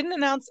like they didn't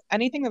announce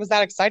anything that was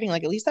that exciting.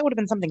 Like, at least that would have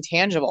been something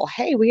tangible.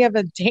 Hey, we have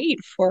a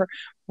date for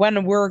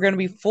when we're going to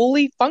be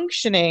fully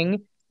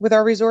functioning with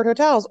our resort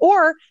hotels,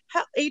 or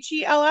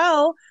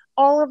HELL,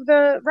 all of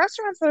the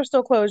restaurants that are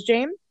still closed,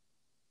 James.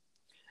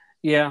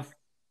 Yeah.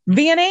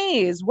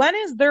 V&A's, when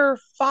is their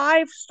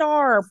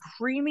 5-star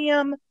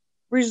premium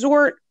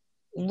resort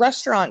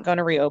restaurant going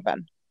to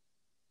reopen?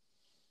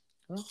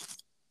 Well,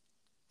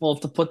 We'll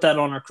have to put that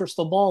on our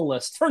crystal ball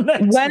list for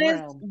next When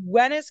is round.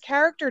 when is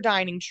character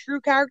dining,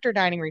 true character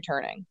dining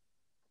returning?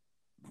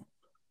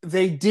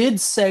 They did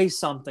say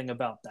something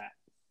about that.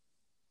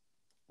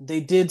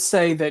 They did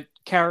say that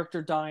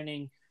character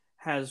dining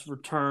has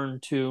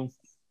returned to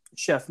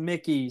Chef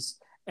Mickey's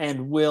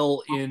and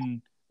will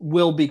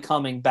be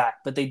coming back,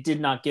 but they did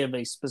not give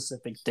a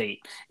specific date.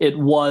 It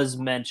was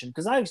mentioned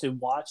because I actually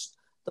watched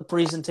the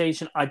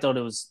presentation. I thought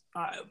it was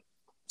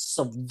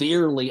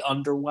severely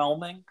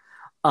underwhelming,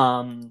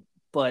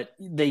 but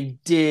they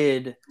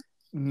did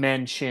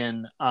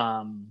mention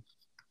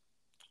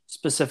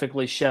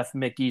specifically Chef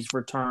Mickey's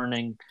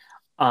returning,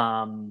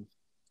 and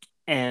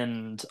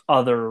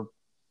other,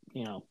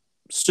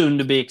 soon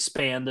to be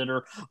expanded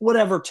or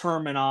whatever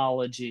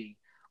terminology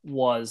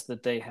was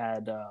that they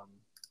had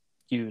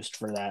used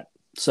for that.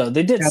 So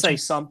they did Gotcha. say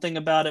something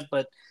about it,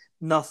 but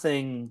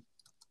nothing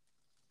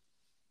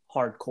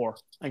hardcore,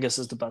 I guess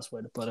is the best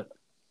way to put it.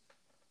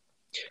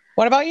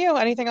 What about you?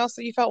 Anything else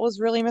that you felt was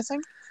really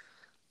missing?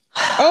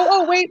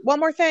 Oh, wait, one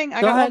more thing.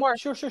 I Go got one ahead. more.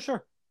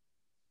 Sure.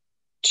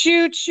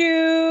 Choo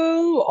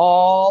choo,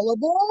 all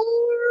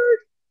aboard.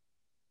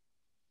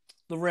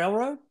 The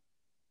railroad?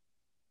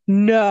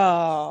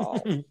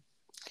 No.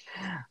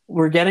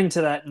 We're getting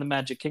to that in the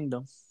Magic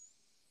Kingdom.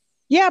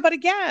 Yeah, but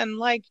again,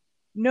 like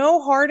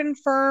no hard and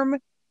firm,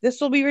 this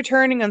will be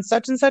returning on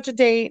such and such a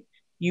date.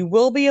 You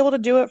will be able to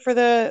do it for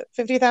the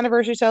 50th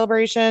anniversary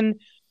celebration.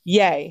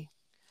 Yay.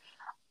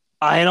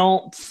 I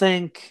don't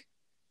think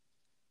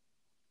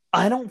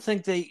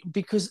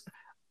because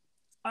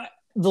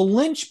the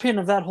linchpin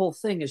of that whole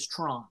thing is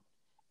Tron.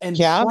 And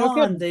Yeah, no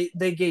Tron, kidding.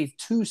 they gave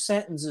 2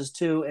 sentences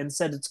to and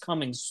said it's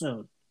coming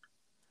soon.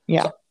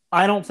 Yeah. So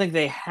I don't think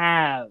they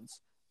have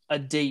a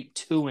date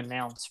to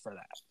announce for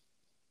that.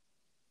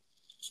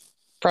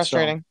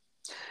 Frustrating.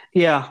 So,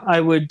 yeah,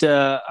 I would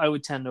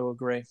tend to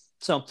agree.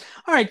 So,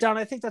 all right, Don,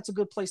 I think that's a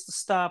good place to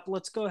stop.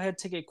 Let's go ahead,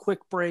 take a quick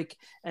break,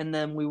 and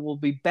then we will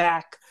be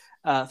back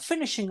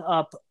finishing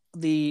up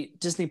the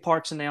Disney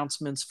Parks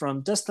announcements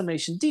from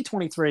Destination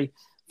D23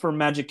 for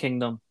Magic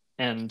Kingdom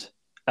and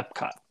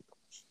Epcot.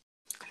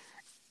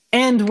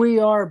 And we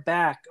are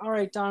back. All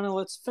right, Donna,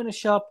 let's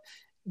finish up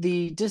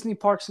the Disney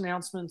Parks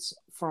announcements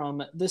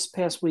from this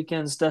past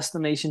weekend's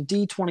Destination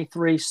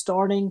D23,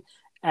 starting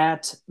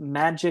at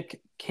Magic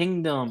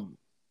Kingdom.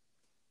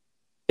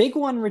 Big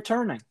one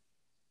returning.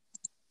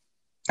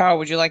 Oh,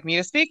 would you like me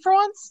to speak for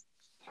once?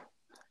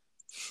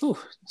 Whew,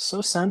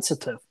 so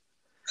sensitive.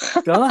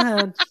 Go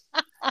ahead.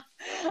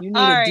 You need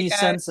All a right, guys.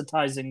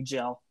 desensitizing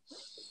gel.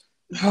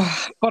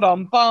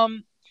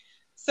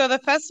 So the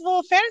Festival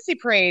of Fantasy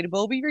Parade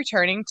will be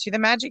returning to the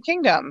Magic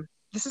Kingdom.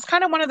 This is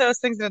kind of one of those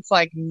things that's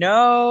like,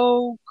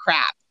 no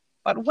crap.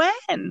 But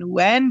when?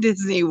 When,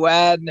 Disney,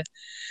 when?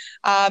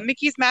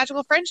 Mickey's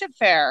Magical Friendship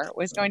Fair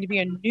was going to be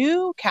a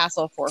new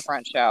Castle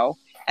Forefront show,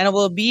 and it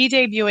will be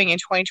debuting in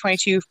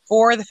 2022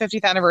 for the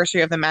 50th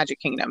anniversary of the Magic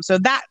Kingdom. So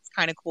that's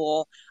kind of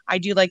cool. I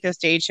do like those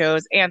stage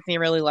shows. Anthony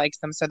really likes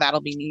them, so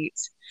that'll be neat.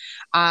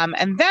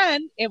 And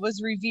then it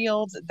was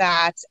revealed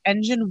that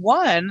Engine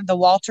 1, the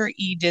Walter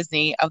E.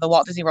 Disney of the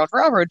Walt Disney World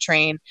Railroad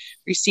train,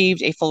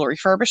 received a full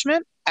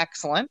refurbishment.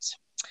 Excellent.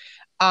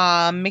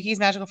 Mickey's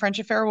Magical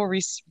Friendship Fair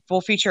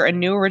will feature a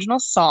new original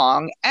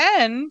song,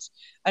 and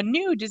a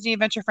new Disney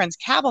Adventure Friends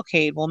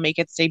cavalcade will make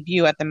its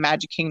debut at the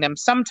Magic Kingdom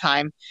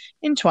sometime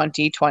in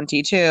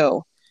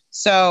 2022.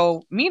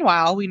 So,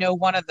 meanwhile, we know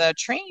one of the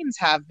trains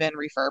have been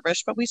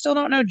refurbished, but we still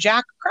don't know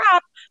jack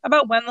crap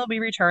about when they'll be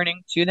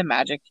returning to the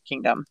Magic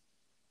Kingdom.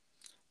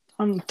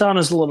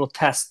 Donna's a little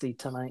testy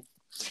tonight.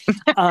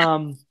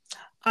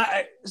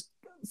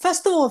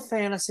 Festival of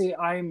Fantasy,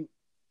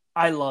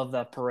 I love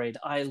that parade.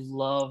 I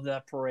love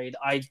that parade.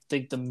 I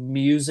think the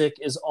music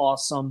is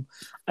awesome.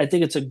 I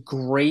think it's a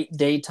great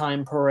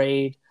daytime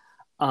parade.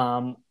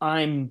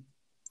 I'm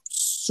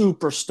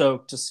super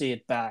stoked to see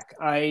it back.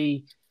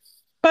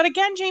 But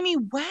again, Jamie,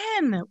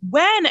 when?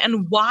 When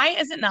and why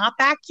is it not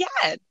back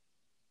yet?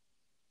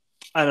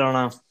 I don't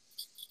know.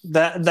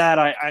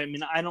 I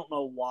mean, I don't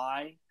know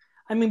why.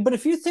 I mean, but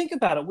if you think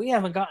about it, we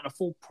haven't gotten a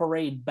full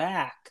parade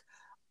back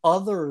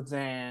other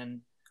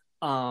than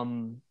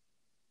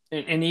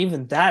and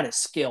even that is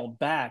scaled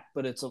back,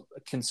 but it's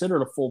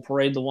considered a full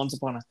parade. The Once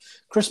Upon a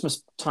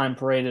Christmas Time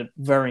parade at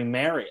very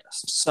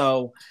merriest.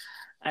 So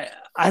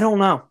I don't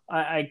know.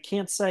 I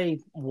can't say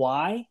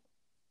why.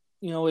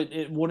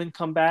 It wouldn't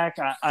come back.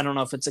 I don't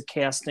know if it's a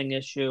casting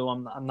issue.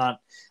 I'm not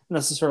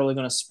necessarily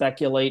going to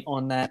speculate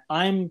on that.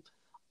 I'm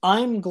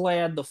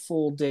glad the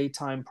full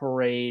daytime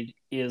parade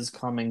is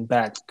coming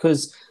back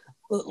because,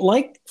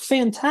 like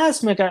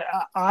Fantasmic,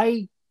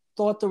 I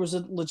thought there was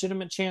a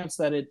legitimate chance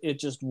that it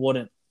just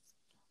wouldn't,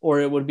 or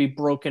it would be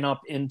broken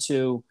up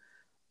into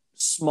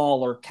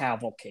smaller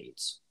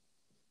cavalcades.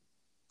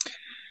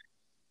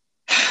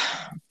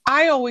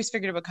 I always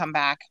figured it would come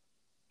back.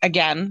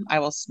 Again, I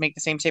will make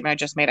the same statement I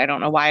just made. I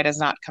don't know why it has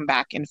not come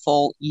back in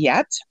full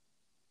yet.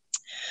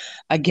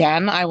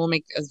 Again, I will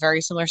make a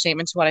very similar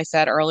statement to what I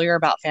said earlier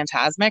about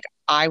Fantasmic.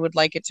 I would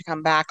like it to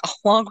come back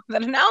along with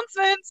an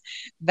announcement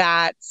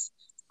that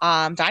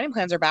dining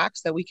plans are back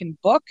so that we can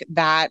book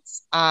that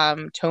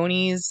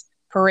Tony's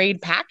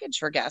parade package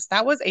for guests.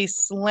 That was a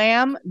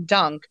slam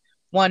dunk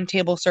one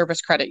table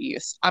service credit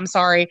use. I'm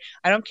sorry.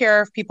 I don't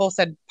care if people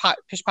said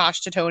pish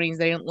posh to Tony's,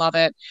 they didn't love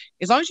it.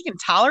 As long as you can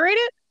tolerate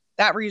it,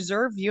 that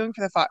reserved viewing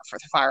for the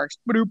fireworks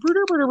for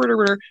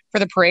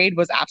the parade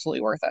was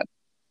absolutely worth it.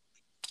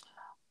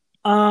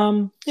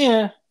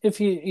 Yeah, if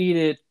you eat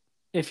it,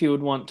 if you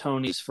would want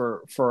Tony's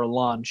for a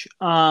lunch.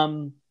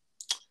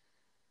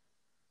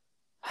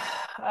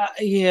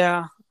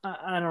 Yeah,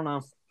 I don't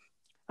know.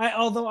 I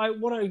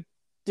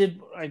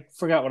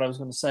forgot what I was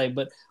going to say,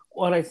 but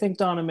what I think,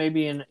 Donna,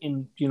 maybe in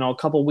a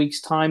couple weeks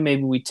time,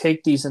 maybe we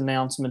take these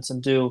announcements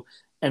and do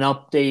an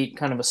update,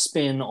 kind of a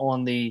spin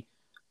on the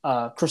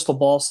crystal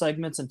ball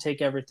segments, and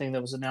take everything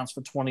that was announced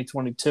for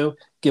 2022,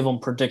 give them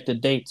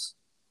predicted dates.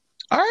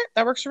 All right,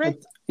 that works for me.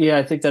 Yeah,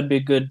 I think that'd be a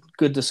good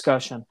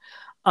discussion.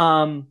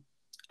 I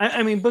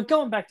mean, but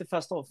going back to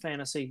Festival of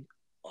Fantasy,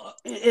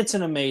 it's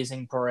an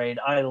amazing parade.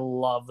 I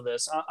love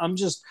this.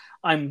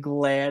 I'm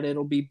glad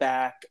it'll be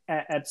back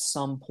at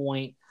some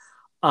point.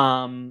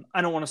 I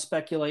don't want to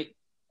speculate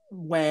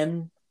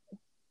when,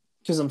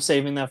 because I'm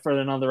saving that for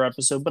another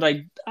episode, but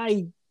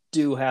I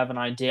do have an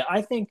idea.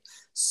 I think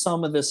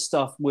some of this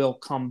stuff will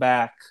come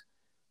back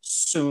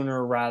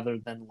sooner rather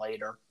than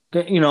later.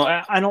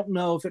 I don't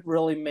know if it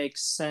really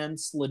makes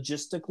sense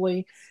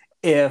logistically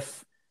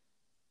if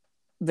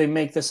they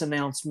make this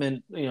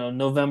announcement,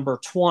 November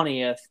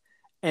 20th,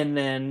 and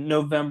then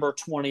November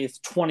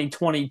 20th,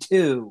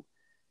 2022,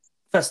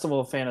 Festival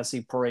of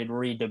Fantasy Parade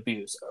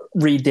redebuts.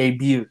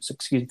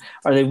 Excuse me.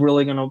 Are they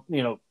really going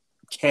to,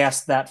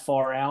 cast that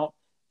far out?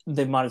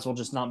 They might as well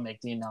just not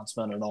make the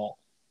announcement at all.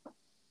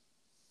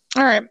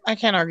 All right. I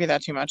can't argue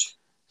that too much.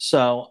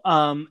 So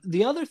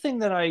the other thing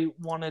that I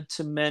wanted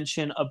to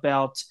mention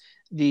about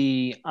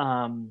the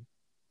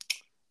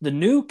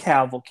new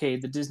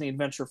cavalcade, the Disney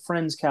Adventure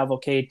Friends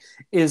cavalcade,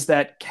 is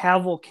that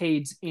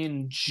cavalcades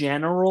in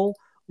general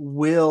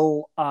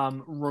will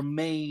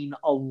remain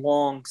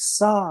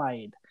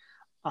alongside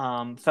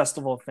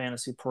Festival of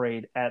Fantasy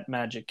Parade at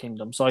Magic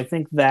Kingdom. So I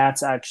think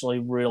that's actually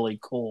really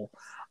cool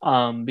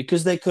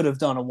because they could have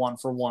done a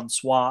one-for-one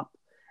swap.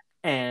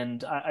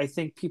 And I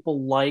think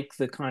people like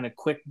the kind of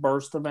quick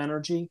burst of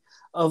energy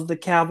of the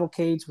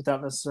cavalcades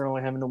without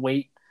necessarily having to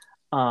wait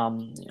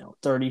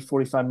 30,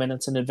 45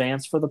 minutes in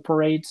advance for the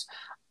parades.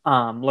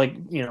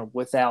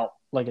 Without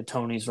like a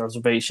Tony's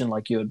reservation,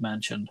 like you had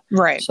mentioned.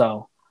 Right.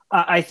 So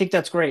I think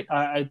that's great.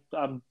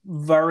 I'm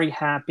very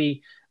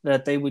happy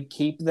that they would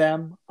keep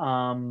them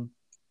and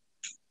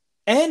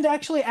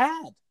actually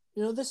add.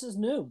 This is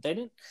new.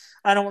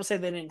 I don't want to say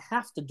they didn't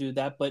have to do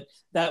that, but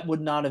that would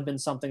not have been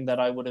something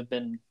that I would have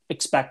been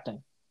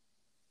expecting.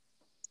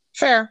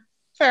 Fair.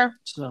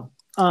 So,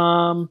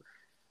 I'm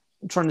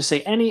trying to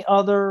say any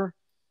other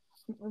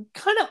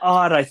kind of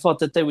odd. I thought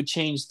that they would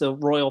change the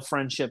Royal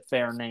Friendship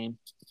Fair name.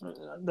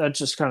 That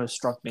just kind of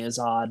struck me as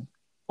odd,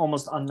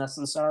 almost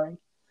unnecessary.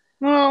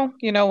 Well,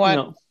 you know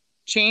what?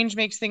 Change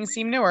makes things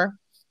seem newer.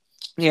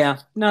 Yeah,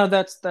 no,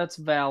 that's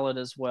valid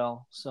as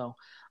well. So,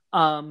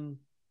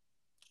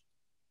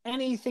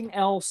 anything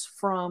else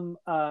from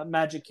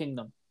Magic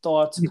Kingdom?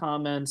 Thoughts,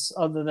 comments,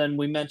 other than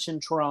we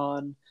mentioned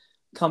Tron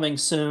coming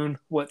soon,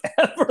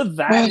 whatever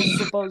that is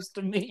supposed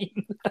to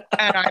mean.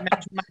 And I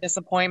mentioned my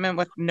disappointment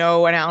with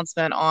no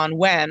announcement on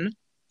when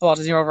the Walt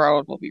Disney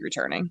World will be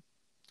returning.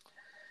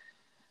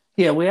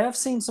 Yeah, we have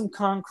seen some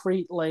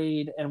concrete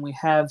laid, and we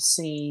have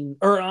seen,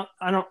 I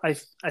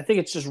think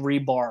it's just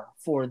rebar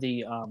for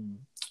the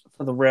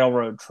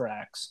railroad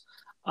tracks,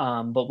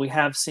 but we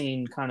have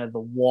seen kind of the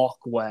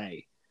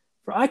walkway.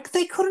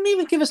 They couldn't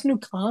even give us new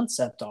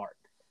concept art.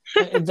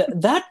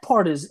 That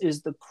part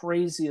is the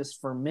craziest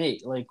for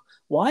me. Like,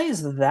 why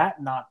has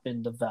that not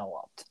been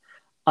developed?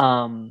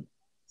 I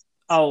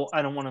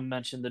don't want to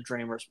mention the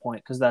Dreamers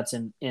Point because that's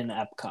in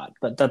Epcot,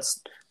 but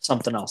that's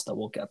something else that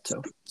we'll get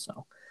to.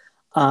 So,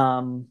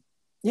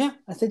 yeah,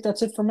 I think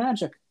that's it for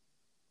Magic.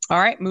 All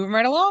right, moving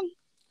right along.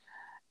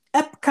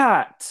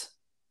 Epcot.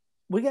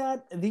 We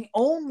got the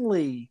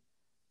only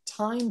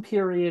time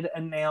period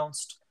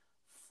announced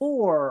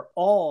for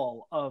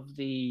all of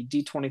the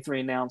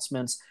D23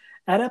 announcements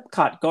at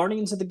Epcot.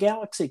 Guardians of the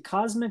Galaxy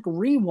Cosmic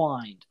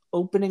Rewind,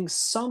 opening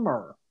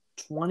summer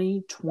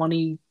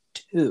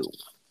 2022.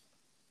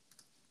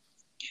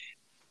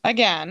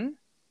 Again,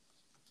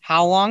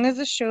 how long has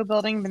the show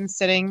building been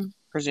sitting,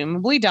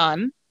 presumably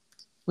done?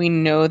 We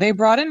know they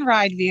brought in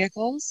ride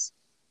vehicles.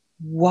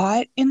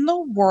 What in the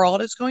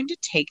world is going to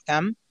take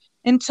them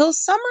until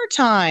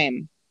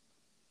summertime?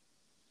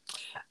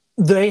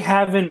 They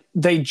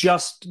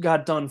just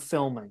got done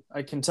filming.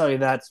 I can tell you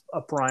that's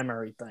a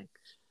primary thing.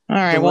 All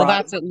right,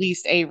 that's at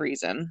least a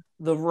reason.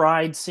 The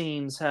ride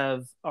scenes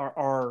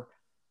are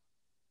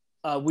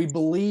we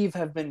believe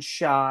have been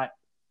shot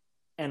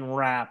and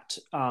wrapped,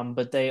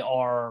 but they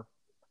are,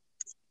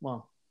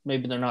 well,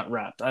 maybe they're not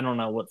wrapped. I don't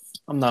know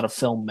I'm not a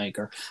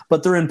filmmaker,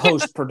 but they're in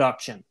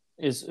post-production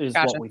is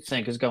gotcha. What we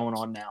think is going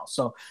on now.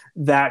 So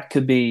that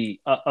could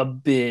be a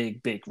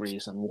big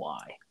reason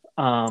why.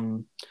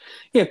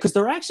 Yeah, because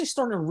they're actually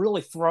starting to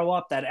really throw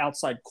up that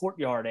outside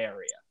courtyard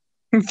area.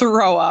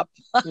 Throw up.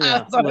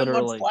 Yeah, That's what it looks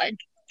literally. like.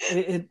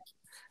 It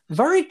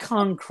very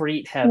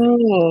concrete heavy.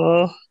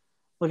 Ugh.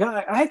 Like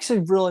I actually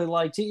really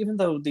liked it, even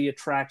though the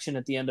attraction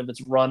at the end of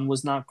its run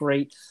was not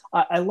great.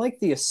 I like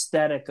the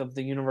aesthetic of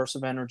the Universe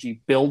of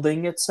Energy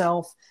building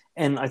itself,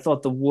 and I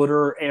thought the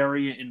water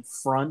area in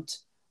front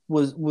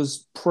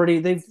was pretty.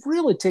 They've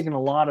really taken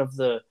a lot of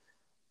the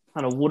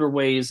kind of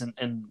waterways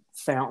and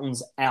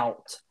fountains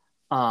out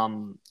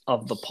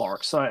of the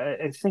park, so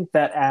I think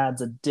that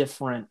adds a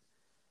different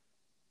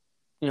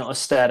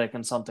aesthetic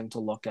and something to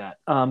look at.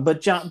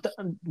 But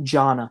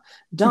Donna,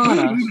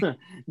 Who's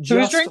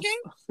just drinking?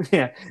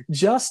 yeah,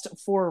 just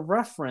for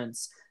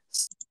reference,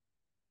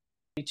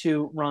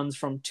 2 runs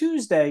from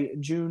Tuesday,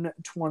 June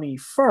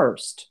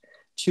 21st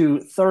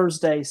to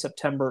Thursday,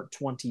 September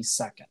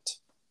 22nd.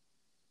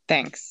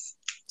 Thanks.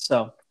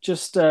 So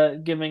just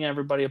giving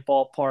everybody a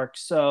ballpark.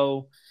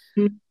 So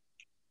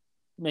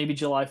maybe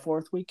July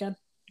 4th weekend.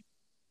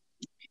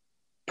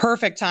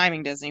 Perfect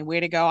timing, Disney.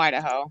 Way to go,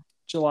 Idaho.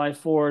 July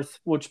 4th,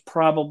 which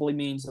probably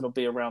means it'll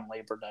be around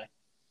Labor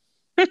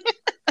Day.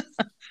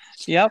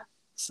 Yep.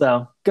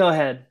 So go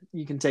ahead.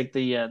 You can take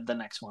the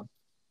next one.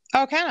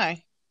 Oh, can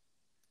I?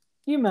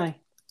 You may.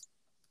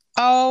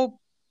 Oh,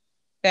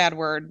 bad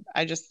word.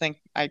 I just think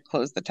I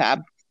closed the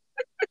tab.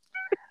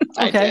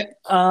 I Okay. did.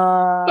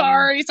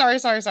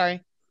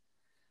 Sorry.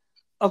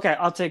 Okay,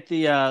 I'll take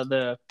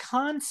the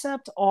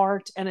concept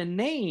art and a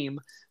name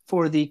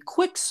for the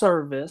quick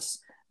service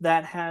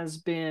that has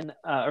been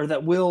or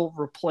that will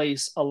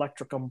replace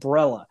Electric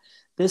Umbrella.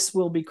 This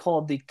will be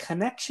called the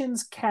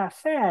Connections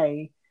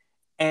Cafe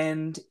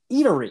and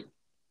Eatery,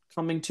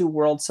 coming to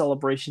World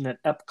Celebration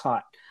at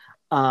Epcot.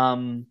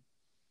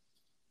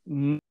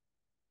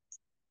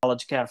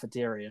 College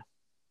cafeteria.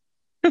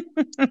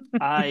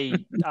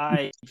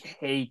 I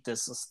hate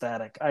this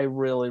aesthetic. I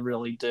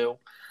really do.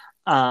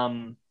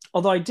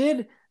 Although I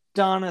did,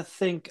 Donna,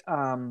 think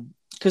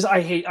because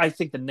I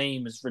think the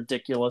name is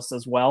ridiculous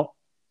as well.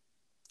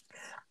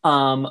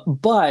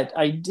 But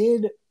I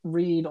did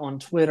read on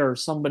Twitter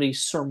somebody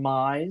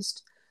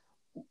surmised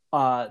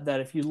that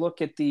if you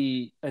look at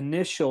the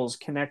initials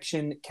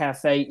Connection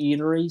Cafe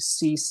Eatery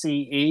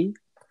CCE,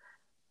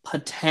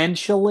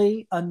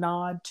 potentially a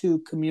nod to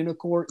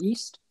Communicore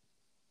East.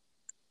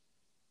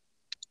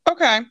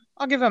 Okay,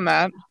 I'll give him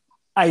that.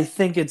 I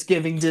think it's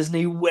giving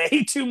Disney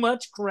way too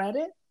much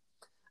credit.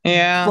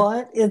 Yeah.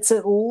 But it's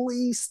at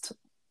least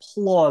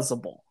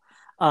plausible.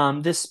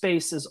 This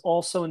space is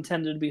also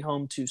intended to be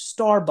home to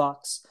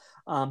Starbucks,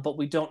 but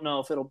we don't know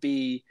if it'll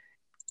be,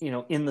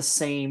 in the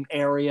same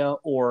area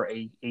or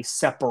a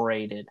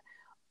separated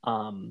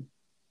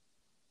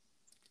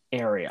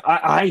area.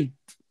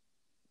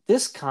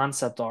 This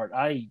concept art,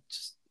 I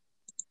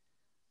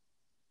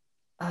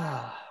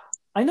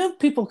know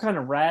people kind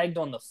of ragged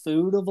on the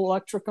food of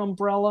Electric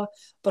Umbrella,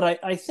 but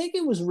I think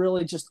it was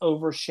really just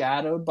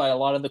overshadowed by a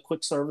lot of the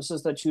quick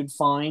services that you'd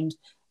find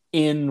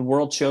in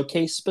World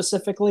Showcase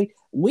specifically.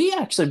 We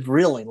actually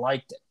really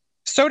liked it.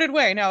 So did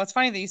we. No, it's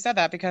funny that you said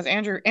that because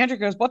Andrew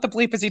goes, "What the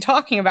bleep is he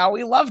talking about?"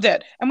 We loved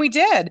it, and we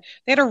did.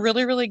 They had a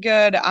really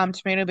good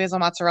tomato basil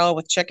mozzarella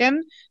with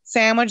chicken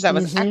sandwich that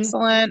was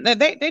excellent.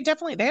 They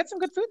definitely they had some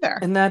good food there.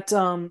 And that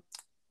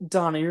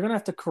Donna, you're gonna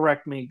have to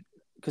correct me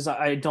because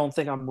I don't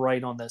think I'm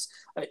right on this.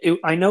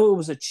 I know it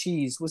was a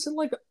cheese. Was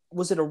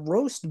it a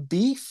roast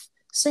beef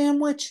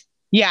sandwich?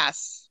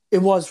 Yes.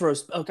 It was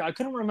roast. Okay, I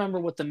couldn't remember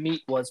what the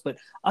meat was, but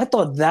I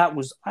thought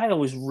I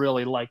always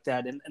really liked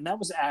that, and that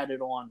was added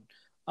on,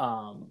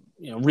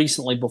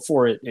 recently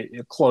before it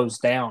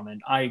closed down,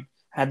 and I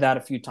had that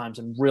a few times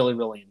and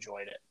really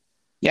enjoyed it.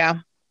 Yeah.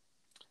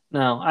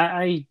 No,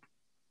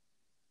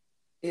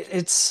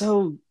 it's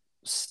so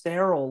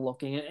sterile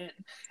looking,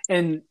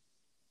 and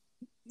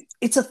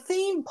it's a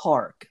theme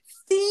park.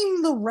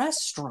 Theme the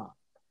restaurant.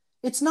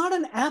 It's not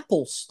an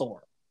Apple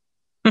store.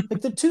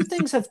 Like the two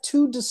things have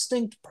two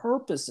distinct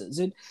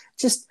purposes.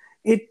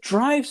 It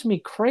drives me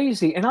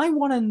crazy. And I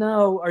want to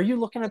know, are you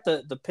looking at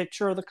the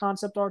picture of the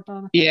concept art,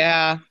 Donna?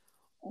 Yeah.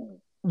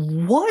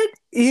 What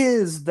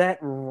is that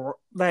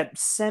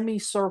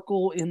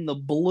semicircle in the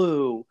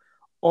blue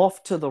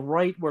off to the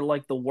right where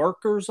like the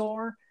workers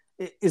are?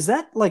 Is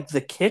that like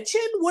the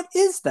kitchen? What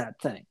is that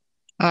thing?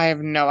 I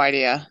have no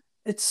idea.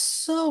 It's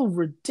so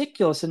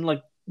ridiculous, and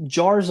like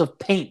jars of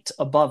paint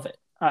above it.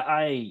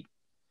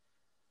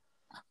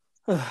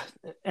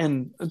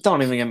 And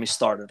don't even get me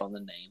started on the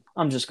name.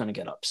 I'm just going to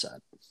get upset.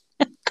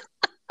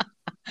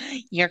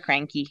 You're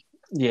cranky.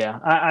 Yeah,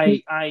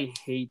 I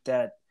hate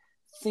that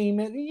theme.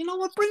 You know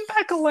what? Bring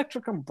back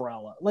Electric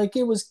Umbrella. Like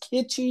it was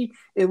kitschy.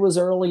 It was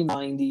early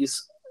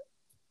 '90s.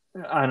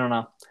 I don't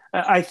know.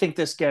 I think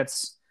this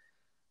gets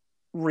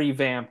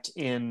revamped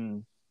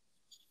in.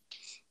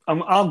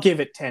 I'll give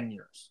it 10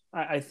 years.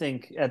 I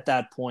think at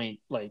that point,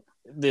 like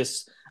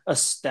this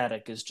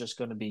aesthetic is just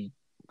going to be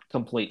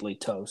completely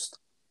toast.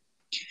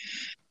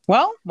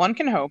 Well, one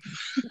can hope.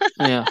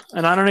 Yeah,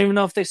 and I don't even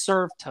know if they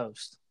serve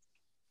toast.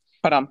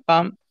 But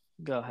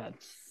Go ahead.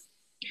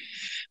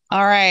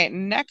 All right,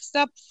 next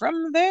up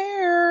from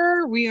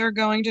there, we are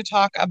going to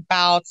talk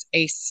about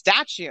a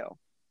statue.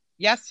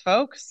 Yes,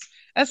 folks,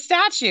 a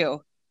statue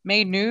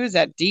made news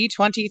at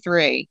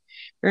D23.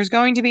 There's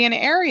going to be an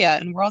area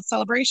in World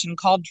Celebration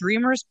called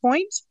Dreamers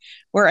Point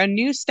where a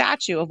new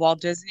statue of Walt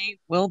Disney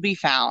will be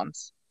found.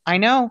 I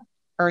know,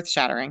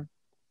 earth-shattering.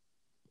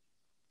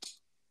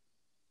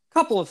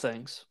 Couple of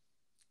things.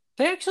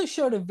 They actually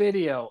showed a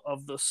video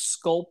of the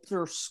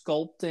sculptor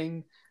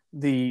sculpting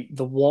the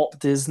Walt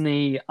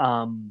Disney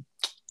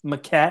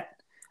maquette.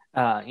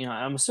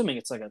 I'm assuming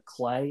it's like a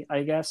clay,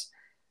 I guess.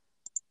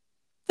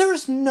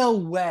 There's no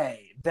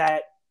way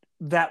that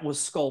that was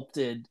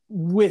sculpted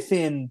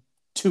within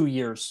 2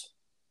 years.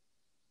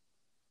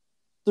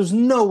 There's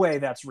no way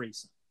that's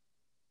recent.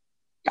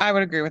 I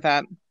would agree with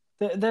that.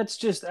 That's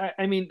just,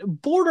 I mean,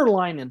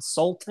 borderline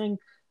insulting.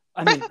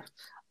 I mean,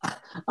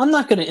 I'm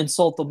not going to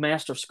insult the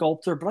master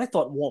sculptor, but I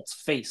thought Walt's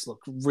face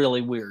looked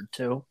really weird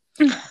too.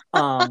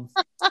 Um,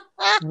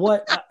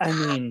 what I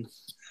mean,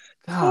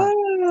 God,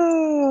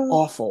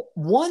 awful.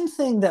 One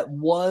thing that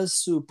was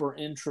super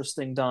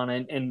interesting,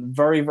 Donna, and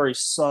very very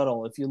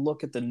subtle. If you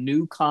look at the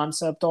new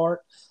concept art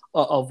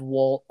of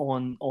Walt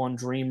on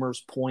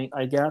Dreamers Point,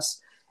 I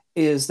guess,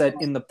 is that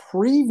in the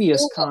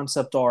previous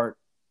concept art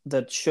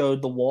that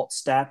showed the Walt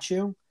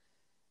statue,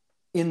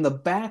 in the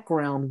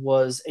background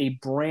was a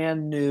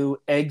brand new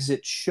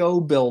exit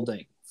show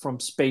building from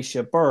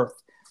Spaceship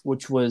Earth,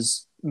 which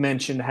was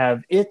mentioned to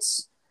have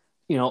its,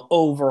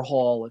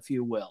 overhaul, if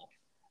you will.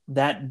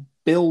 That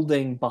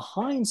building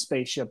behind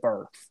Spaceship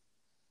Earth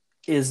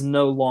is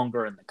no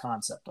longer in the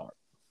concept art.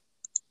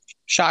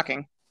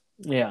 Shocking.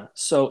 Yeah.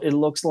 So it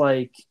looks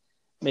like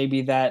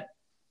maybe that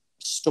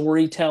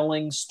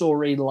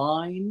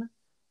storyline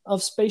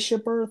of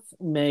Spaceship Earth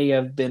may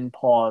have been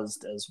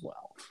paused as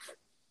well.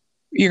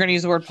 You're going to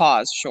use the word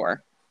pause,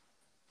 sure.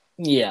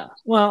 Yeah.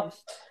 Well,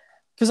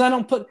 because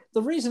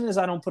the reason is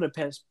I don't put it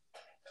past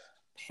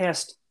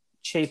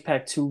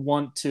Chapek to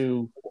want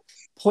to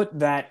put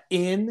that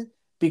in,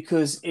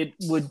 because it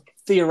would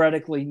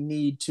theoretically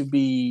need to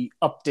be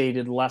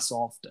updated less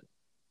often.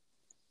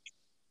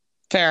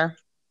 Fair.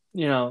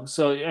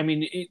 So, I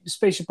mean,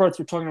 Spaceship Earth,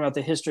 we're talking about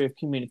the history of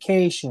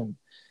communication.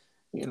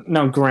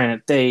 Now,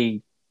 granted,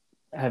 they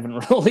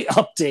haven't really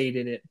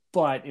updated it,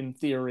 but in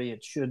theory,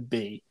 it should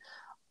be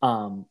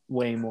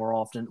way more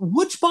often.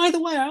 Which, by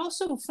the way, I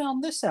also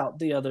found this out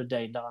the other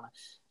day, Donna.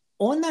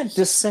 On that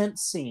descent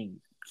scene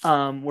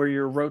where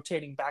you're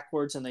rotating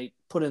backwards and they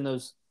put in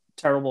those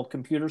terrible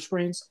computer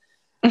screens,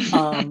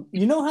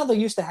 you know how they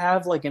used to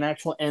have like an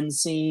actual end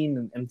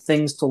scene and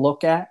things to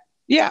look at?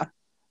 Yeah.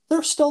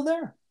 They're still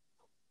there.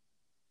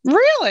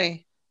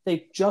 Really?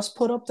 They just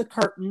put up the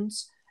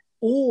curtains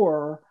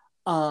or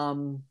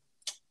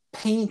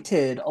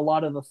painted a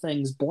lot of the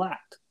things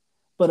black.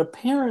 But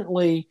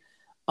apparently,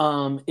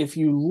 if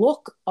you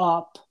look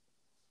up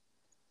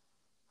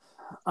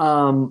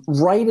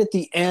right at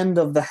the end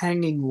of the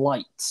hanging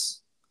lights,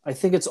 I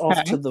think it's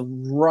off to the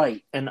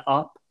right and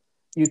up,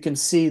 you can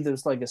see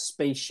there's like a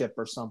spaceship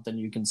or something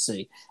you can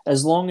see.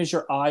 As long as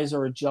your eyes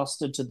are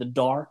adjusted to the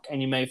dark,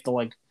 and you may have to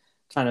like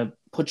kind of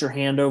put your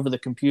hand over the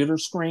computer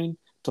screen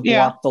to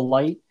block the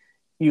light,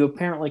 you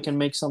apparently can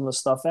make some of the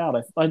stuff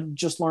out. I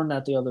just learned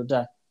that the other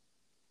day.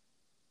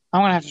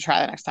 I'm going to have to try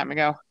that next time I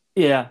go.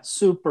 Yeah,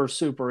 super,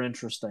 super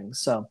interesting.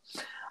 So,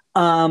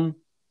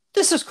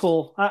 this is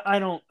cool.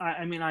 I'm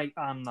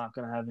not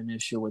going to have an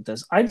issue with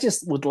this. I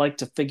just would like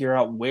to figure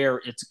out where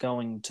it's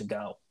going to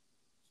go.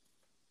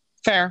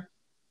 Fair.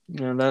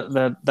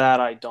 That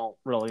I don't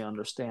really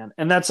understand.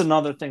 And that's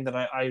another thing that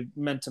I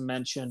meant to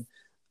mention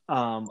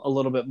a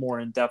little bit more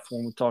in depth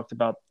when we talked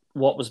about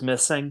what was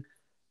missing.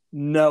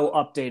 No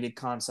updated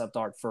concept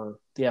art for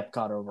the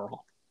Epcot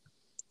overhaul.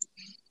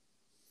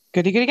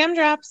 Goody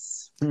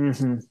gumdrops.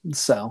 Mm-hmm.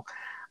 So,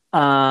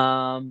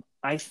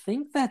 I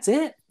think that's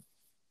it.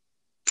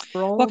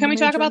 Well, can we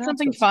talk about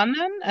something fun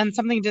then, and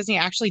something Disney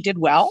actually did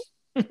well?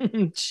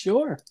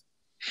 Sure.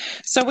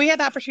 So we had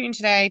the opportunity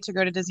today to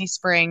go to Disney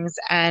Springs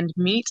and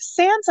meet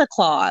Santa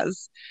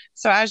Claus.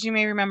 So as you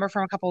may remember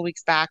from a couple of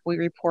weeks back, we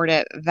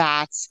reported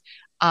that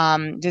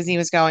Disney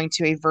was going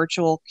to a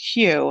virtual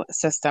queue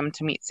system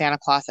to meet Santa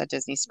Claus at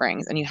Disney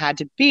Springs, and you had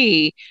to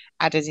be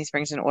at Disney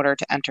Springs in order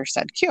to enter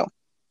said queue.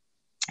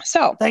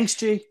 So thanks,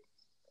 G.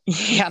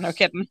 Yeah, no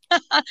kidding.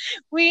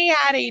 We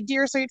had a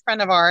dear sweet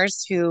friend of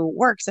ours who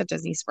works at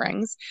Disney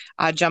Springs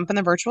jump in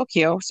the virtual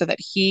queue so that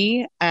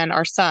he and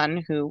our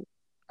son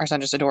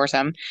just adores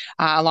him,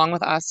 along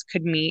with us,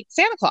 could meet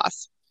Santa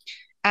Claus.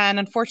 And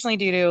unfortunately,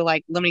 due to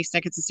like Lemony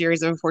Snicket's a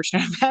series of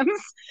unfortunate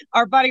events,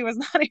 our buddy was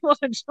not able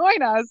to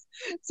join us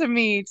to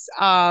meet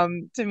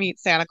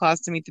Santa Claus,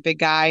 to meet the big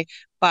guy.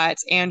 But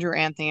Andrew,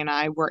 Anthony, and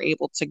I were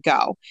able to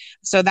go.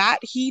 So that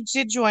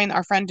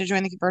our friend did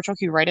join the virtual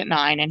queue right at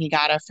 9, and he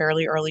got a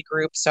fairly early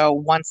group. So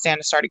once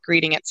Santa started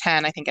greeting at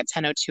 10, I think at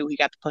 10:02, he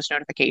got the push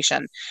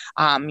notification,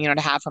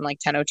 to have from like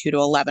 10:02 to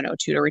 11:02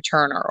 to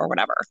return or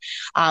whatever.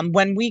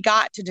 When we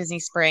got to Disney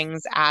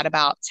Springs at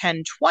about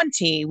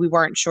 10:20, we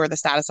weren't sure the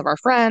status of our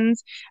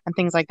friends and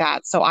things like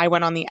that. So I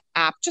went on the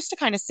app just to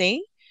kind of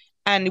see.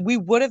 And we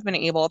would have been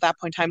able at that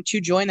point in time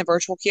to join the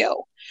virtual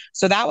queue.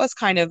 So that was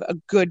kind of a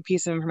good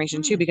piece of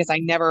information too, Hmm. because I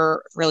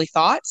never really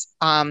thought,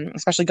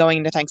 especially going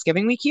into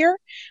Thanksgiving week here,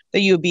 that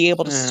you would be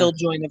able to Yeah. still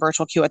join the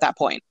virtual queue at that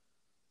point.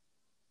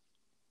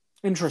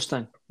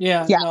 Interesting.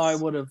 Yeah, no, I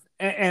Yes. would have.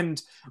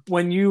 And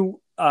when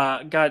you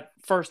got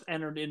first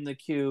entered in the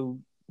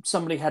queue,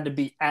 somebody had to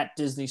be at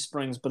Disney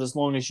Springs, but as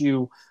long as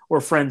you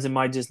were friends in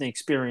My Disney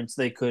Experience,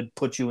 they could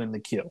put you in the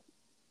queue.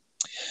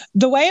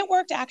 The way it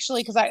worked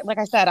actually, because like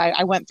I said,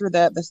 I went through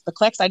the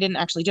clicks. I didn't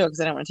actually do it because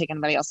I didn't want to take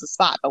anybody else's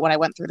spot. But when I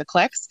went through the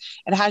clicks,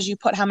 it has you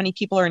put how many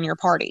people are in your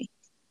party.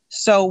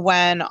 So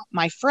when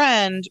my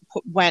friend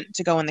went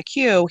to go in the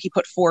queue, he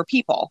put four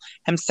people: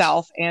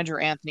 himself, Andrew,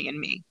 Anthony, and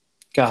me.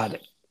 Got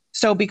it.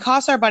 So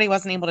because our buddy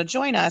wasn't able to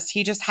join us,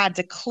 he just had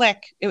to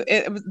click.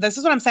 This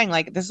is what I'm saying.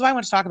 Like, this is why I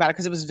want to talk about it,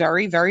 because it was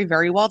very, very,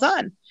 very well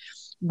done.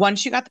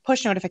 Once you got the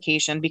push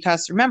notification,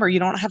 because remember, you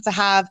don't have to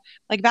have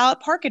like valid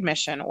park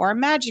admission or a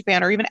magic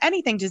band or even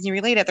anything Disney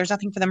related. There's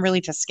nothing for them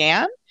really to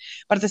scan.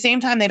 But at the same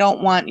time, they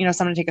don't want,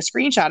 someone to take a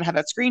screenshot and have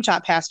that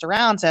screenshot passed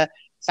around to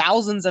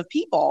thousands of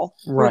people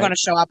who are going Right. to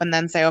show up and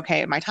then say,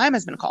 okay, my time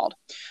has been called.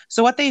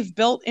 So what they've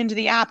built into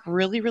the app,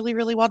 really, really,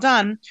 really well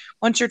done.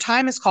 Once your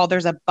time is called,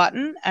 there's a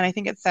button, and I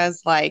think it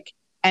says like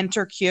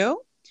enter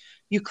queue.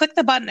 You click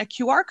the button, a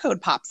QR code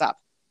pops up.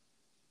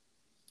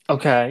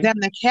 Okay. Then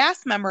the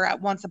cast member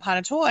at Once Upon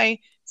a Toy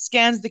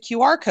scans the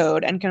QR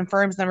code and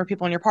confirms the number of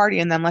people in your party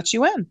and then lets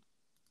you in.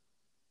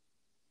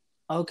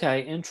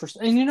 Okay.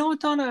 Interesting. And you know what,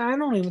 Donna? I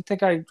don't even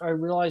think I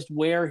realized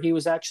where he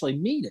was actually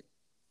meeting.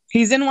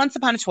 He's in Once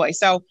Upon a Toy.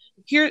 So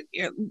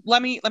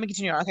let me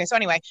continue on. Okay, so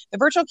anyway, the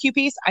virtual queue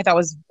piece I thought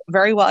was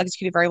very well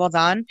executed, very well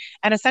done,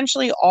 and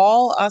essentially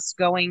all us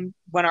going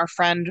when our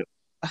friend,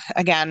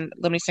 again,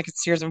 Lemony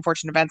Snicket's Series of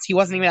Unfortunate Events, he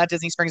wasn't even at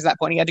Disney Springs at that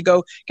point. He had to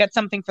go get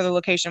something for the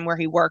location where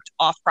he worked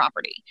off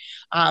property,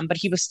 but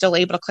he was still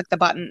able to click the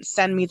button,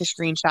 send me the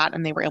screenshot,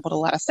 and they were able to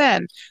let us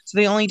in. So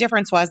the only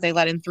difference was they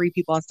let in three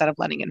people instead of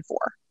letting in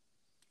four.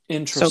 So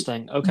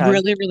Interesting. Okay.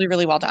 really, really,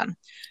 really well done.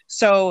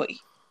 So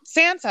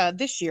Santa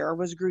this year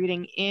was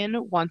greeting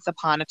in Once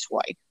Upon a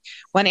Toy.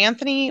 When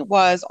Anthony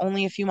was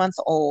only a few months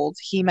old,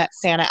 he met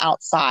Santa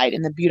outside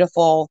in the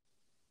beautiful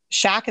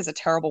shack is a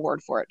terrible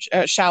word for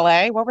it.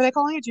 Chalet. What were they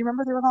calling it? Do you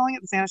remember they were calling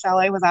it the Santa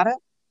Chalet? Was that it?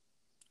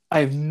 I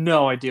have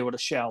no idea what a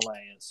chalet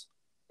is.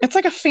 It's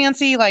like a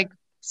fancy like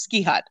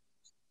ski hut.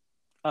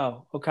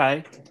 Oh,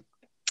 okay.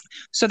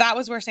 So that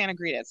was where Santa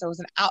greeted. So it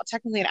was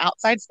technically an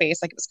outside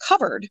space, like it was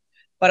covered,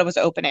 but it was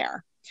open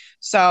air.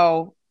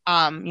 So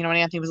when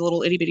Anthony was a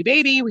little itty bitty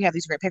baby, we have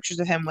these great pictures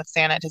of him with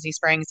Santa at Disney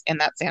Springs in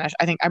that Santa.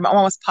 I think I'm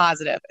almost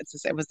positive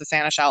it was the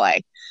Santa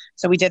Chalet.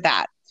 So we did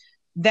that.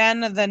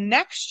 Then the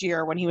next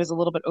year, when he was a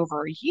little bit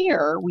over a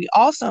year, we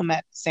also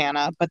met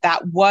Santa, but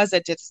that was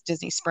at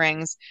Disney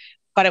Springs.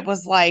 But it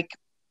was like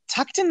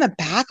tucked in the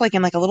back, like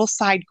in like a little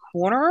side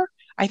corner.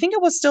 I think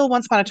it was still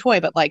Once Upon a Toy,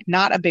 but like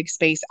not a big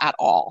space at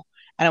all.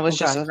 And it was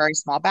just Okay. a very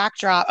small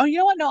backdrop. Oh, you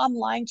know what? No, I'm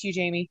lying to you,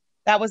 Jamie.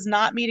 That was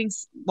not meeting,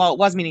 well, it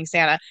was meeting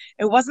Santa.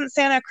 It wasn't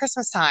Santa at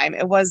Christmas time.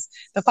 It was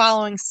the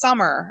following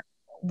summer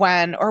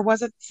or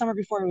was it summer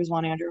before he was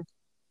one, Andrew?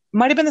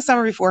 Might have been the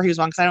summer before he was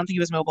one because I don't think he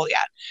was mobile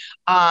yet.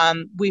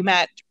 We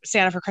met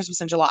Santa for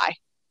Christmas in July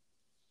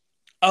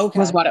was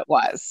Okay. what it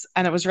was.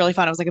 And it was really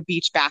fun. It was like a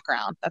beach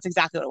background. That's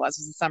exactly what it was.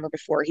 It was the summer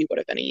before he would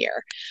have been a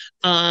year.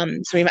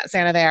 So we met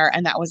Santa there,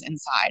 and that was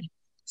inside.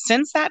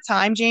 Since that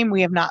time, James,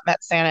 we have not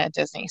met Santa at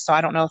Disney. So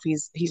I don't know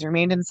if he's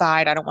remained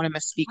inside. I don't want to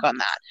misspeak on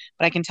that.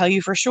 But I can tell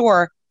you for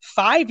sure,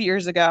 5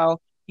 years ago,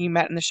 he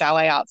met in the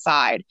chalet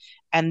outside.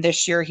 And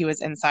this year he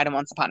was inside in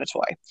Once Upon a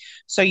Toy.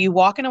 So you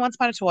walk into Once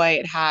Upon a Toy,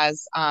 it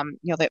has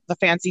the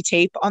fancy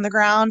tape on the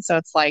ground. So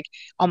it's like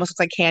almost looks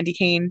like candy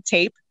cane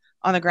tape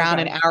on the ground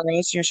and Okay.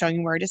 arrows, showing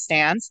you where to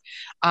stand.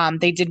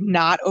 They did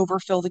not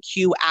overfill the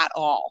queue at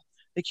all.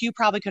 The queue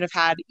probably could have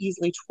had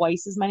easily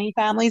twice as many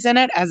families in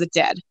it as it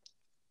did.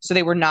 So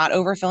they were not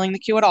overfilling the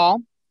queue at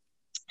all.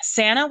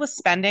 Santa was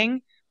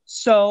spending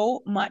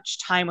so much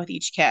time with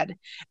each kid.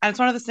 And it's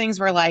one of those things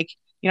where, like,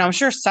 I'm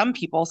sure some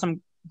people,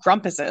 some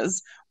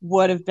grumpuses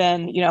would have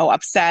been,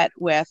 upset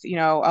with,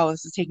 oh,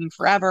 this is taking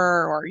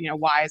forever, or,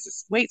 why is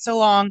this wait so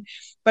long?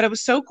 But it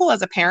was so cool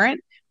as a parent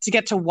to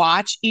get to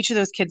watch each of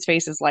those kids'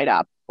 faces light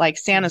up, like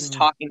Santa's Hmm.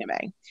 talking to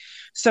me.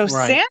 So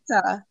Right.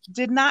 Santa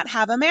did not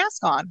have a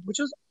mask on, which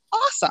was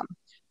awesome.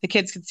 The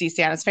kids could see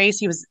Santa's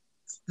face.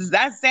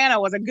 That Santa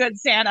was a good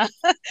Santa.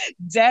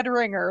 Dead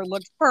ringer,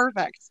 looked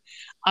perfect.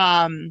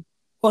 Um,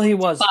 Well, he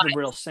was but the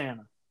real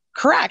Santa.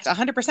 correct,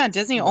 100%.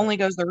 Disney Right. only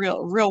goes the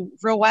real, real,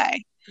 real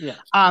way. Yeah.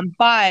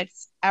 But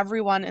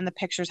everyone in the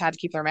pictures had to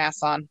keep their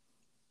masks on.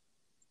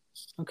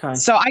 Okay.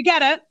 So I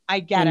get it. I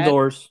get it.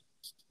 Indoors.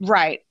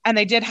 Right. And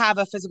they did have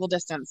a physical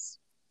distance.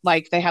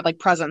 Like they had like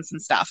presents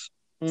and stuff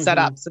set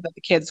up Hmm. so that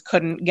the kids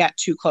couldn't get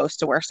too close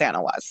to where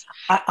Santa was.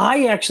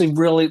 I actually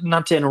really,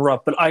 not to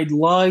interrupt, but I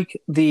like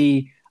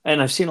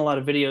and I've seen a lot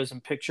of videos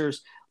and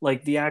pictures,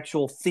 like the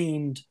actual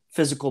themed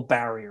physical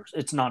barriers.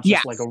 It's not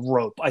just like a Yes.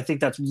 rope. I think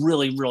that's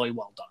really, really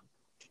well done.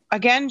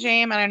 again,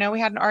 James, and I know we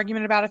had an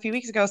argument about it a few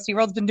weeks ago.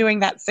 SeaWorld's been doing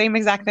that same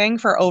exact thing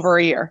for over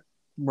a year.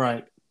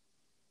 Right.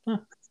 Huh.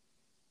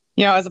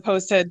 As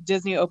opposed to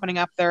Disney opening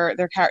up their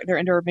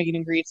indoor meet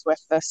and greets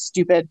with the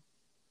stupid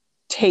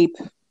tape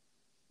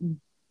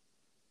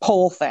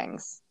pole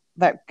things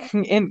that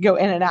can go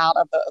in and out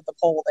of the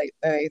pole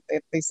they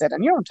sit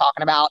in. You know what I'm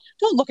talking about.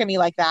 Don't look at me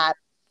like that.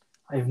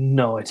 I have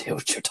no idea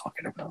what you're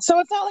talking about. So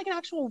it's not like an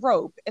actual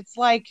rope. It's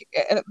like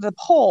the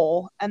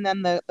pole, and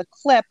then the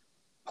clip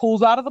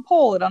pulls out of the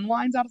pole. It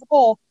unwinds out of the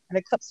pole, and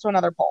it clips to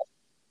another pole.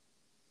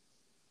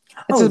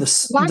 It's Oh,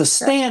 a the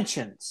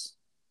stanchions.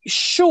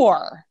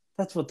 Sure.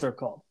 That's what they're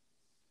called.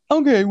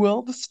 Okay,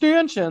 well, the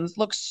stanchions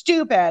look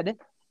stupid,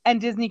 and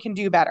Disney can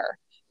do better,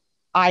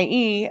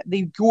 i.e.,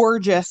 the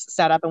gorgeous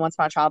setup in Once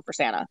Upon a Child for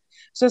Santa.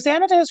 So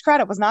Santa, to his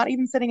credit, was not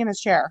even sitting in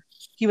his chair.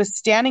 He was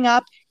standing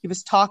up. He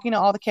was talking to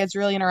all the kids,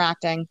 really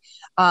interacting.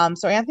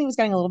 So Anthony was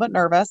getting a little bit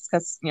nervous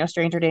because,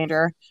 stranger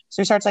danger.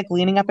 So he starts like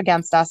leaning up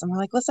against us, and we're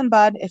like, "Listen,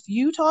 bud, if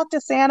you talk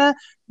to Santa,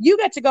 you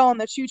get to go on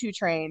the choo-choo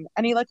train."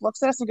 And he like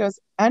looks at us and goes,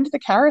 "And the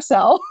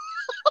carousel."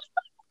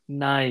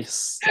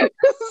 Nice.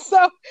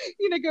 So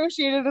he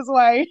negotiated his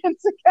way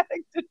into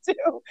getting to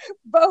do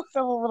both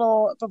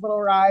of the little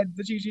rides,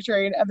 the choo-choo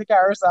train and the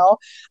carousel.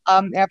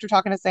 After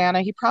talking to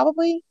Santa, he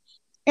probably,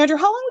 Andrew,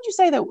 how long would you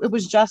say that it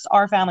was just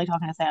our family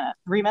talking to Santa?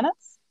 3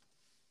 minutes?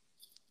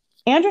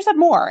 Andrew said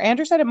more.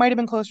 Andrew said it might have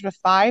been closer to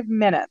 5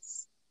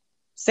 minutes.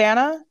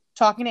 Santa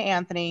talking to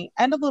Anthony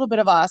and a little bit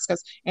of us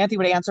because Anthony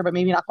would answer, but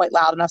maybe not quite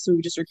loud enough, so we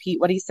would just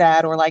repeat what he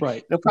said or like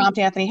Right. prompt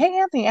Anthony, "Hey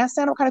Anthony, ask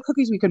Santa what kind of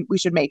cookies we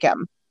should make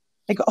him."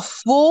 Like a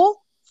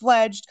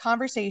full-fledged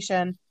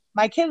conversation.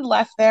 My kid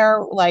left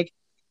there like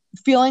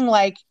feeling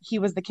like he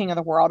was the king of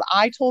the world.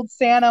 I told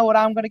Santa what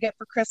I'm going to get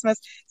for Christmas.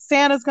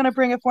 Santa's going to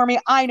bring it for me.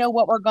 I know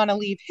what we're going to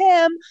leave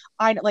him.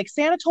 I like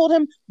Santa told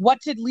him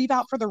what to leave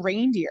out for the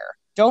reindeer.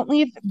 Don't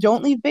leave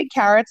big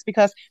carrots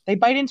because they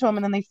bite into them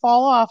and then they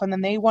fall off and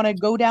then they want to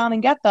go down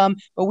and get them.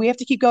 But we have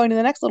to keep going to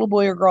the next little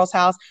boy or girl's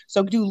house.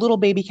 So do little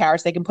baby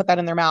carrots. They can put that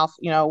in their mouth,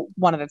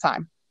 one at a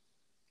time.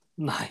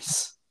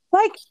 Nice.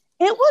 Like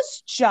it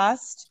was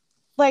just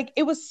like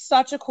it was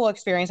such a cool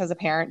experience as a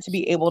parent to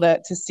be able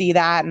to see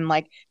that and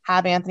like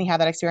have Anthony have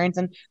that experience.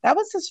 And that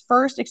was his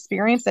first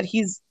experience that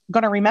he's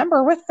gonna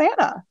remember with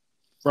Santa.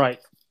 Right.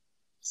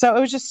 So it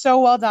was just so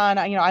well done.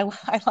 I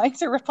like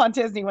to rip on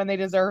Disney when they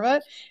deserve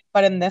it,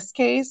 but in this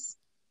case,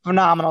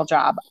 phenomenal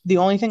job. The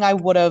only thing I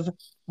would have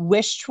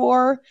wished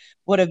for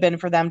would have been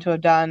for them to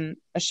have done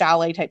a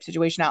chalet type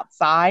situation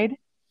outside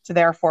to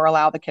therefore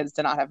allow the kids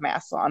to not have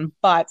masks on.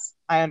 But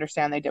I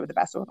understand they did the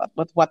best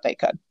with what they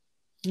could.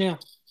 Yeah.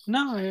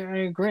 No, I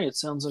agree. It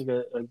sounds like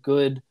a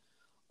good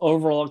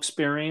overall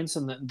experience,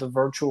 and the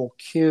virtual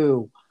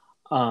queue,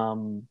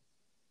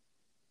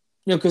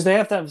 because they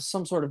have to have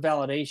some sort of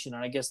validation, and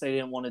I guess they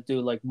didn't want to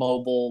do like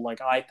mobile, like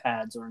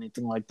iPads or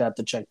anything like that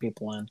to check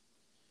people in.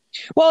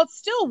 Well, it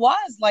still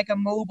was like a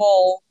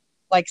mobile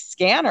like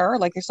scanner.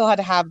 Like they still had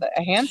to have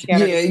a hand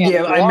scanner. Yeah,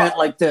 yeah. I meant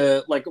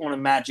like on a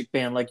Magic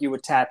Band, like you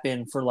would tap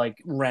in for like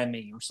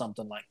Remy or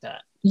something like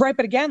that. Right,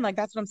 but again, like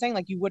that's what I'm saying.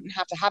 Like you wouldn't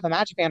have to have a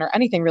Magic Band or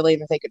anything really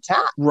that they could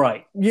tap.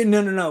 Right. Yeah.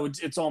 No.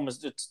 It's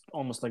almost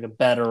like a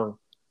better,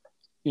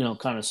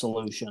 kind of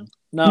solution.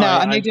 No,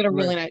 And they did a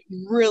really nice,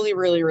 really,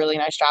 really, really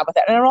nice job with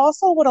it. And it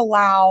also would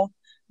allow,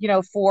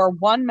 for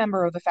one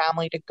member of the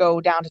family to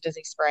go down to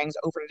Disney Springs,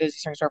 over to Disney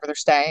Springs, wherever they're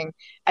staying,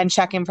 and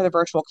check in for the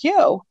virtual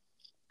queue,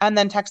 and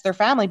then text their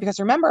family. Because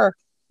remember,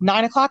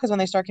 9 o'clock is when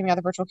they start giving out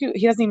the virtual queue.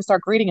 He doesn't even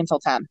start greeting until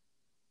 10.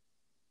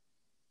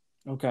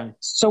 Okay.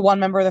 So one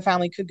member of the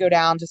family could go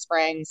down to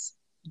Springs,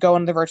 go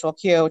into the virtual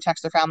queue,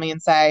 text their family and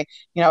say,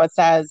 it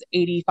says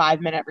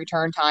 85-minute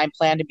return time,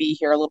 plan to be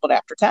here a little bit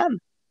after 10.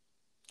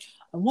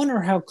 I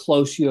wonder how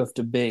close you have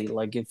to be.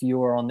 Like if you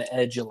were on the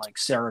edge of like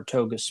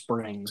Saratoga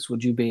Springs,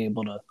 would you be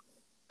able to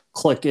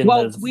click in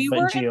Well, the we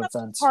were in the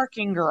geofence?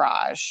 parking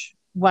garage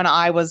when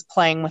I was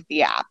playing with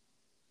the app.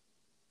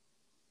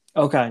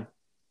 Okay.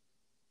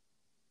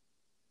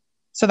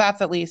 So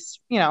that's at least,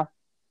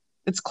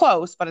 it's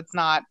close, but it's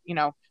not,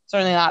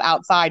 certainly not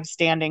outside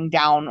standing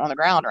down on the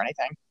ground or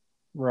anything.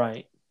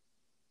 Right.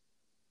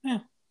 Yeah.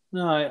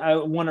 No, I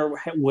wonder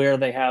where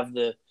they have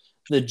the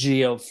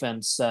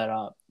geofence set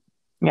up.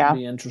 Yeah. It'd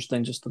be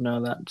interesting just to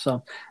know that.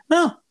 So,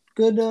 no,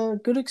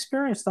 good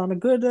experience, Don. A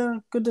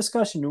good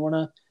discussion. You want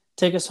to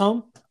take us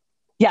home?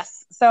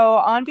 Yes. So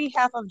on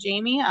behalf of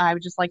Jamie, I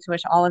would just like to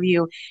wish all of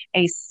you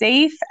a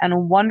safe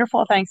and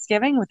wonderful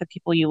Thanksgiving with the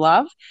people you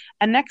love.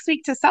 And next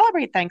week, to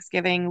celebrate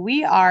Thanksgiving,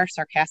 we are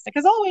sarcastic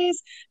as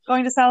always,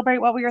 going to celebrate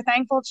what we are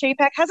thankful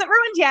Chapek hasn't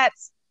ruined yet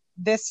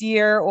this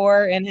year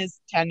or in his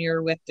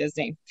tenure with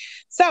Disney.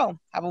 So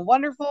have a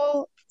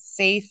wonderful,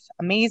 safe,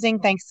 amazing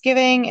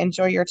Thanksgiving.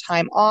 Enjoy your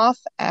time off.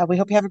 We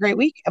hope you have a great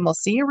week, and we'll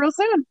see you real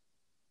soon.